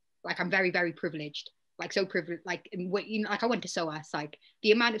 like, I'm very, very privileged. Like, so privileged, like I went to SOAS, like,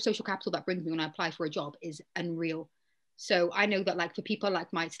 the amount of social capital that brings me when I apply for a job is unreal. So I know that like for people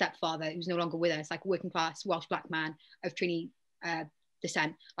like my stepfather, who's no longer with us, like working class Welsh black man of Trini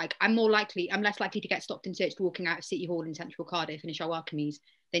descent, like I'm less likely to get stopped and searched walking out of City Hall in central Cardiff in a shower Alchemies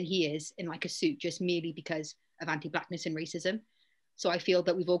than he is in like a suit, just merely because of anti-blackness and racism. So I feel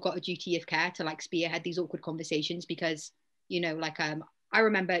that we've all got a duty of care to like spearhead these awkward conversations because, you know, like I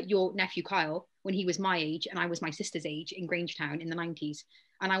remember your nephew Kyle when he was my age and I was my sister's age in Grangetown in the 90s.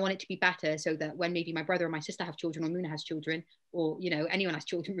 And I want it to be better so that when maybe my brother or my sister have children or Muna has children or, you know, anyone has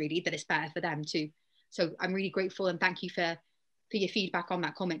children really, that it's better for them too. So I'm really grateful and thank you for your feedback on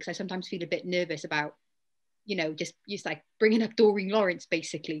that comment, because I sometimes feel a bit nervous about, you know, just like bringing up Doreen Lawrence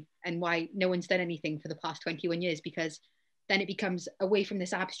basically and why no one's done anything for the past 21 years, because then it becomes away from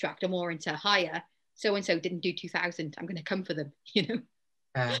this abstract and more into higher. So-and-so didn't do 2000, I'm going to come for them, you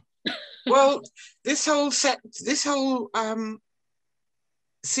know? Well, this whole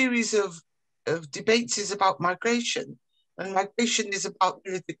series of debates is about migration, and migration is about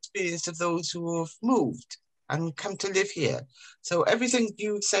the experience of those who have moved and come to live here. So everything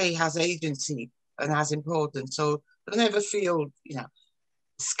you say has agency and has importance. So don't ever feel, you know,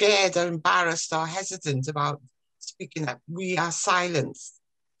 scared or embarrassed or hesitant about speaking up. We are silenced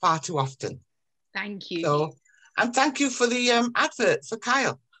far too often. Thank you. So, and thank you for the advert for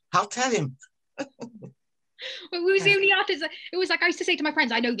Kyle. I'll tell him. Well, we was the only artists. It was like I used to say to my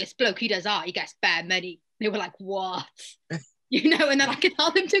friends, I know this bloke, he does art, he gets bare money. They were like, what? You know, and then I could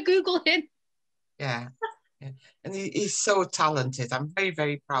tell them to Google him. Yeah. And he's so talented. I'm very,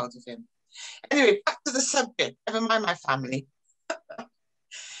 very proud of him. Anyway, back to the subject. Never mind my family.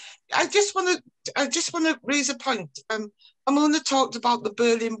 I just want to raise a point. Mymuna talked about the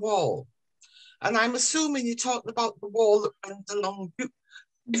Berlin Wall, and I'm assuming you talked about the wall that runs along Butte.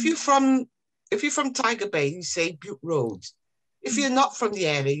 If you're from Tiger Bay, you say Butte Road. If you're not from the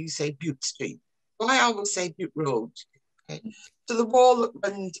area, you say Butte Street. So I always say Butte Road. Okay. So the wall that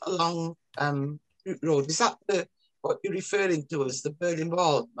runs along Butte Road, is that what you're referring to as the Berlin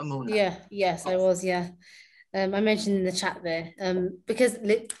Wall, Mymuna? Yeah, yes, I was, yeah. I mentioned in the chat there, because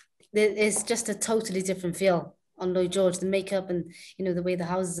it's just a totally different feel on Lloyd George, the makeup and, you know, the way the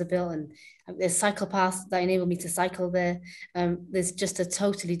houses are built, and there's cycle paths that enable me to cycle there. There's just a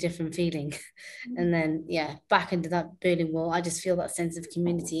totally different feeling. And then, yeah, back into that Berlin Wall, I just feel that sense of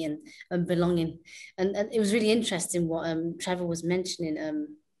community and belonging. And it was really interesting what Trevor was mentioning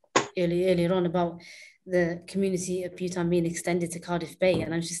earlier on about the community of Bhutan being extended to Cardiff Bay.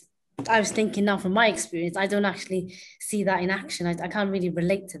 And I was thinking now from my experience, I don't actually see that in action. I can't really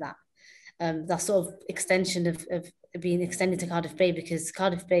relate to that. That sort of extension of being extended to Cardiff Bay, because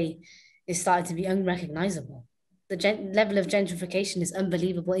Cardiff Bay is starting to be unrecognizable. The level of gentrification is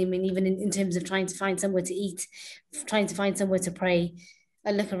unbelievable. I mean, even in terms of trying to find somewhere to eat, trying to find somewhere to pray.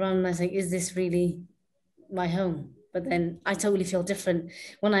 I look around and I think, is this really my home? But then I totally feel different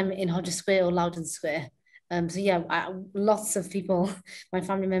when I'm in Hodges Square or Loudon Square. So yeah, lots of people, my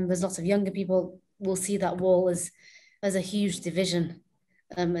family members, lots of younger people will see that wall as a huge division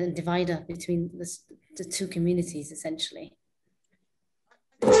and divider between the two communities, essentially.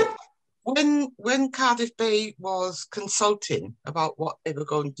 When Cardiff Bay was consulting about what they were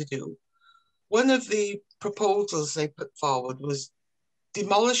going to do, one of the proposals they put forward was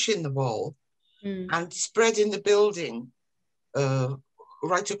demolishing the wall and spreading the building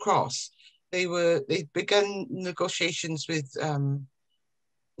right across. They'd begun negotiations with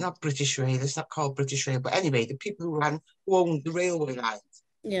not British Rail, it's not called British Rail, but anyway, the people who owned the railway lines.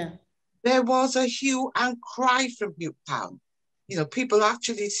 Yeah. There was a hue and cry from Butte Town. You know, people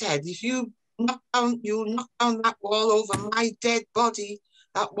actually said, if you knock down that wall over my dead body,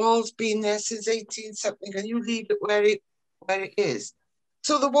 that wall's been there since 18-something, and you leave it where it is.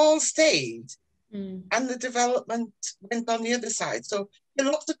 So the wall stayed, and the development went on the other side. So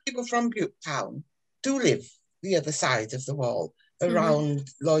lots of people from Butte Town do live the other side of the wall, around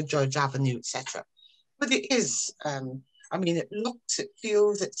Lloyd George Avenue, etc. But it is, I mean, it looks, it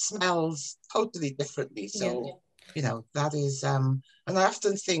feels, it smells totally differently. So, you know, that is, and I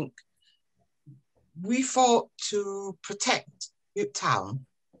often think we fought to protect Butte Town,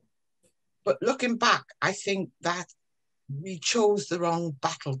 but looking back, I think that we chose the wrong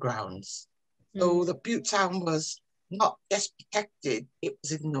battlegrounds. So the Butte Town was not just protected, it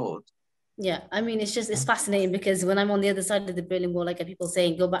was ignored. Yeah, I mean, it's fascinating, because when I'm on the other side of the Berlin Wall, I get people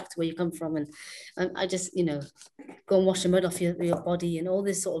saying, go back to where you come from. And I just, you know, go and wash the mud off your body and all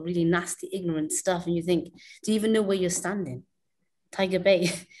this sort of really nasty, ignorant stuff. And you think, do you even know where you're standing? Tiger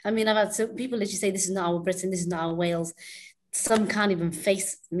Bay. I mean, I've had some people literally say, this is not our Britain, this is not our Wales. Some can't even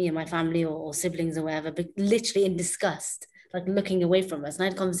face me and my family or siblings or whatever, but literally in disgust like looking away from us. And I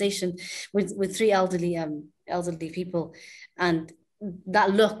had a conversation with three elderly people, and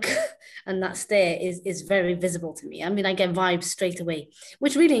that look and that stare is very visible to me. I mean, I get vibes straight away,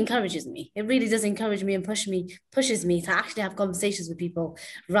 which really encourages me. It really does encourage me and pushes me to actually have conversations with people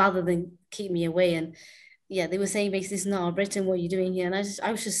rather than keep me away. And yeah, they were saying basically, this is not our Britain, what are you doing here? And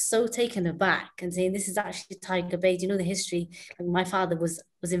I was just so taken aback and saying, this is actually Tiger Bay. Do you know the history? Like, my father was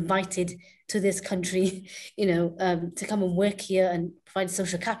invited to this country, you know, to come and work here and provide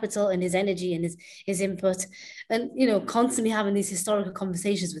social capital and his energy and his input. And, you know, constantly having these historical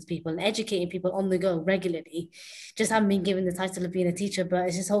conversations with people and educating people on the go regularly. Just haven't been given the title of being a teacher, but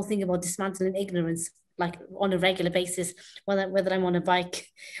it's this whole thing about dismantling ignorance, like on a regular basis, whether I'm on a bike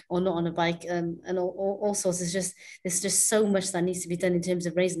or not on a bike, and all sorts. There's just so much that needs to be done in terms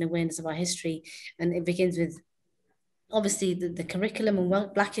of raising awareness of our history. And it begins with, obviously, the curriculum,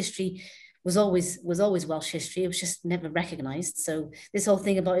 and Black history was always Welsh history. It was just never recognised. So this whole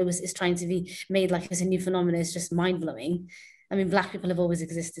thing about it's trying to be made like it's a new phenomenon is just mind-blowing. I mean, Black people have always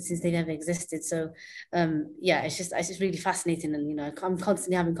existed since they've ever existed. So yeah, it's just really fascinating. And, you know, I'm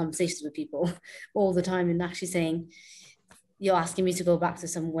constantly having conversations with people all the time and actually saying, you're asking me to go back to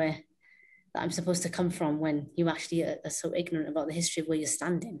somewhere that I'm supposed to come from when you actually are so ignorant about the history of where you're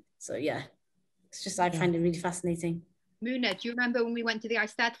standing. So yeah, it's just, I find it really fascinating. Muna, do you remember when we went to the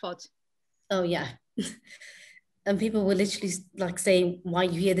Eisteddfod? Oh yeah. And people were literally like saying, why are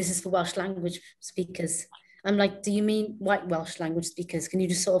you here? This is for Welsh language speakers. I'm like, do you mean white Welsh language speakers? Can you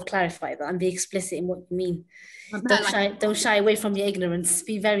just sort of clarify that and be explicit in what you mean? Don't shy away from your ignorance.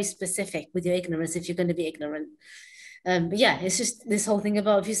 Be very specific with your ignorance if you're going to be ignorant. But yeah, it's just this whole thing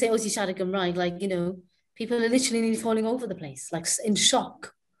about, if you say, oh, you siarad Gymraeg, like, you know, people are literally nearly falling over the place, like in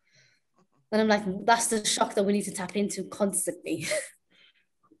shock. And I'm like, that's the shock that we need to tap into constantly.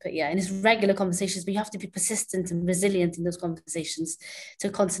 But yeah, and it's regular conversations, but you have to be persistent and resilient in those conversations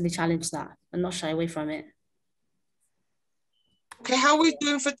to constantly challenge that and not shy away from it. Okay, how are we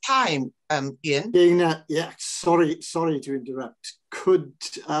doing for time, Ian? Dana, yeah, sorry to interrupt.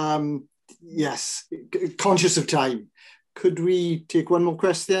 Yes, conscious of time. Could we take one more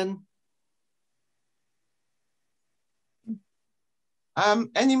question?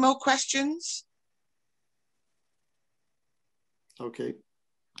 Any more questions? Okay.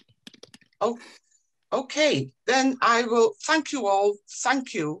 Oh, okay, then I will thank you all.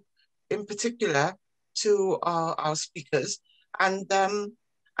 Thank you in particular to our speakers. And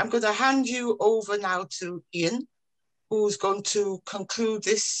I'm going to hand you over now to Ian, who's going to conclude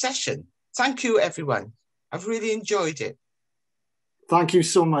this session. Thank you, everyone. I've really enjoyed it. Thank you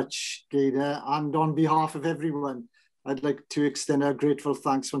so much, Gaynor. And on behalf of everyone, I'd like to extend our grateful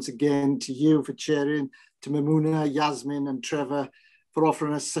thanks once again to you for chairing, to Mymuna, Yasmin and Trevor for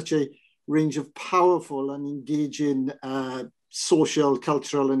offering us such a range of powerful and engaging social,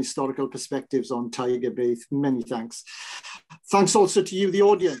 cultural and historical perspectives on Tiger Bay. Many thanks. Thanks also to you, the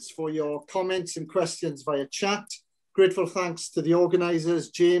audience, for your comments and questions via chat. Grateful thanks to the organisers,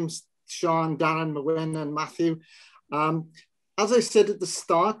 James, Sean, Darren, Mywena and Matthew. As I said at the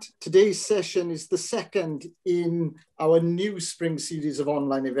start, today's session is the second in our new spring series of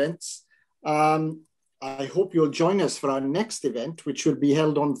online events. I hope you'll join us for our next event, which will be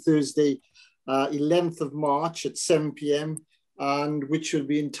held on Thursday, 11th of March at 7 p.m. and which will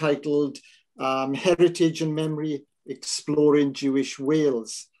be entitled Heritage and Memory Exploring Jewish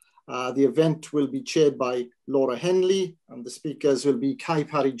Wales. The event will be chaired by Laura Henley, and the speakers will be Kai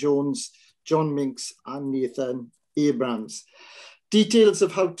Parry-Jones, John Minks and Nathan Abrams. Details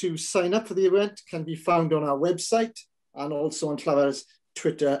of how to sign up for the event can be found on our website and also on Llafur's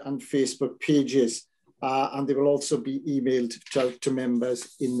Twitter and Facebook pages. And they will also be emailed to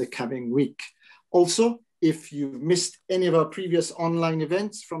members in the coming week. Also, if you've missed any of our previous online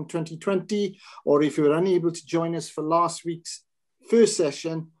events from 2020, or if you were unable to join us for last week's first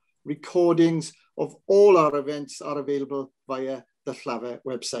session, recordings of all our events are available via the Llafur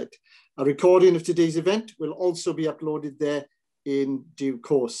website. A recording of today's event will also be uploaded there in due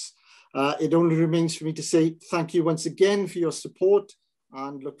course. It only remains for me to say thank you once again for your support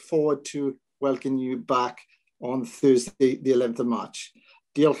and look forward to welcoming you back on Thursday, the 11th of March.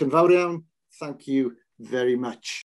 Diolch yn fawr iawn. Thank you very much.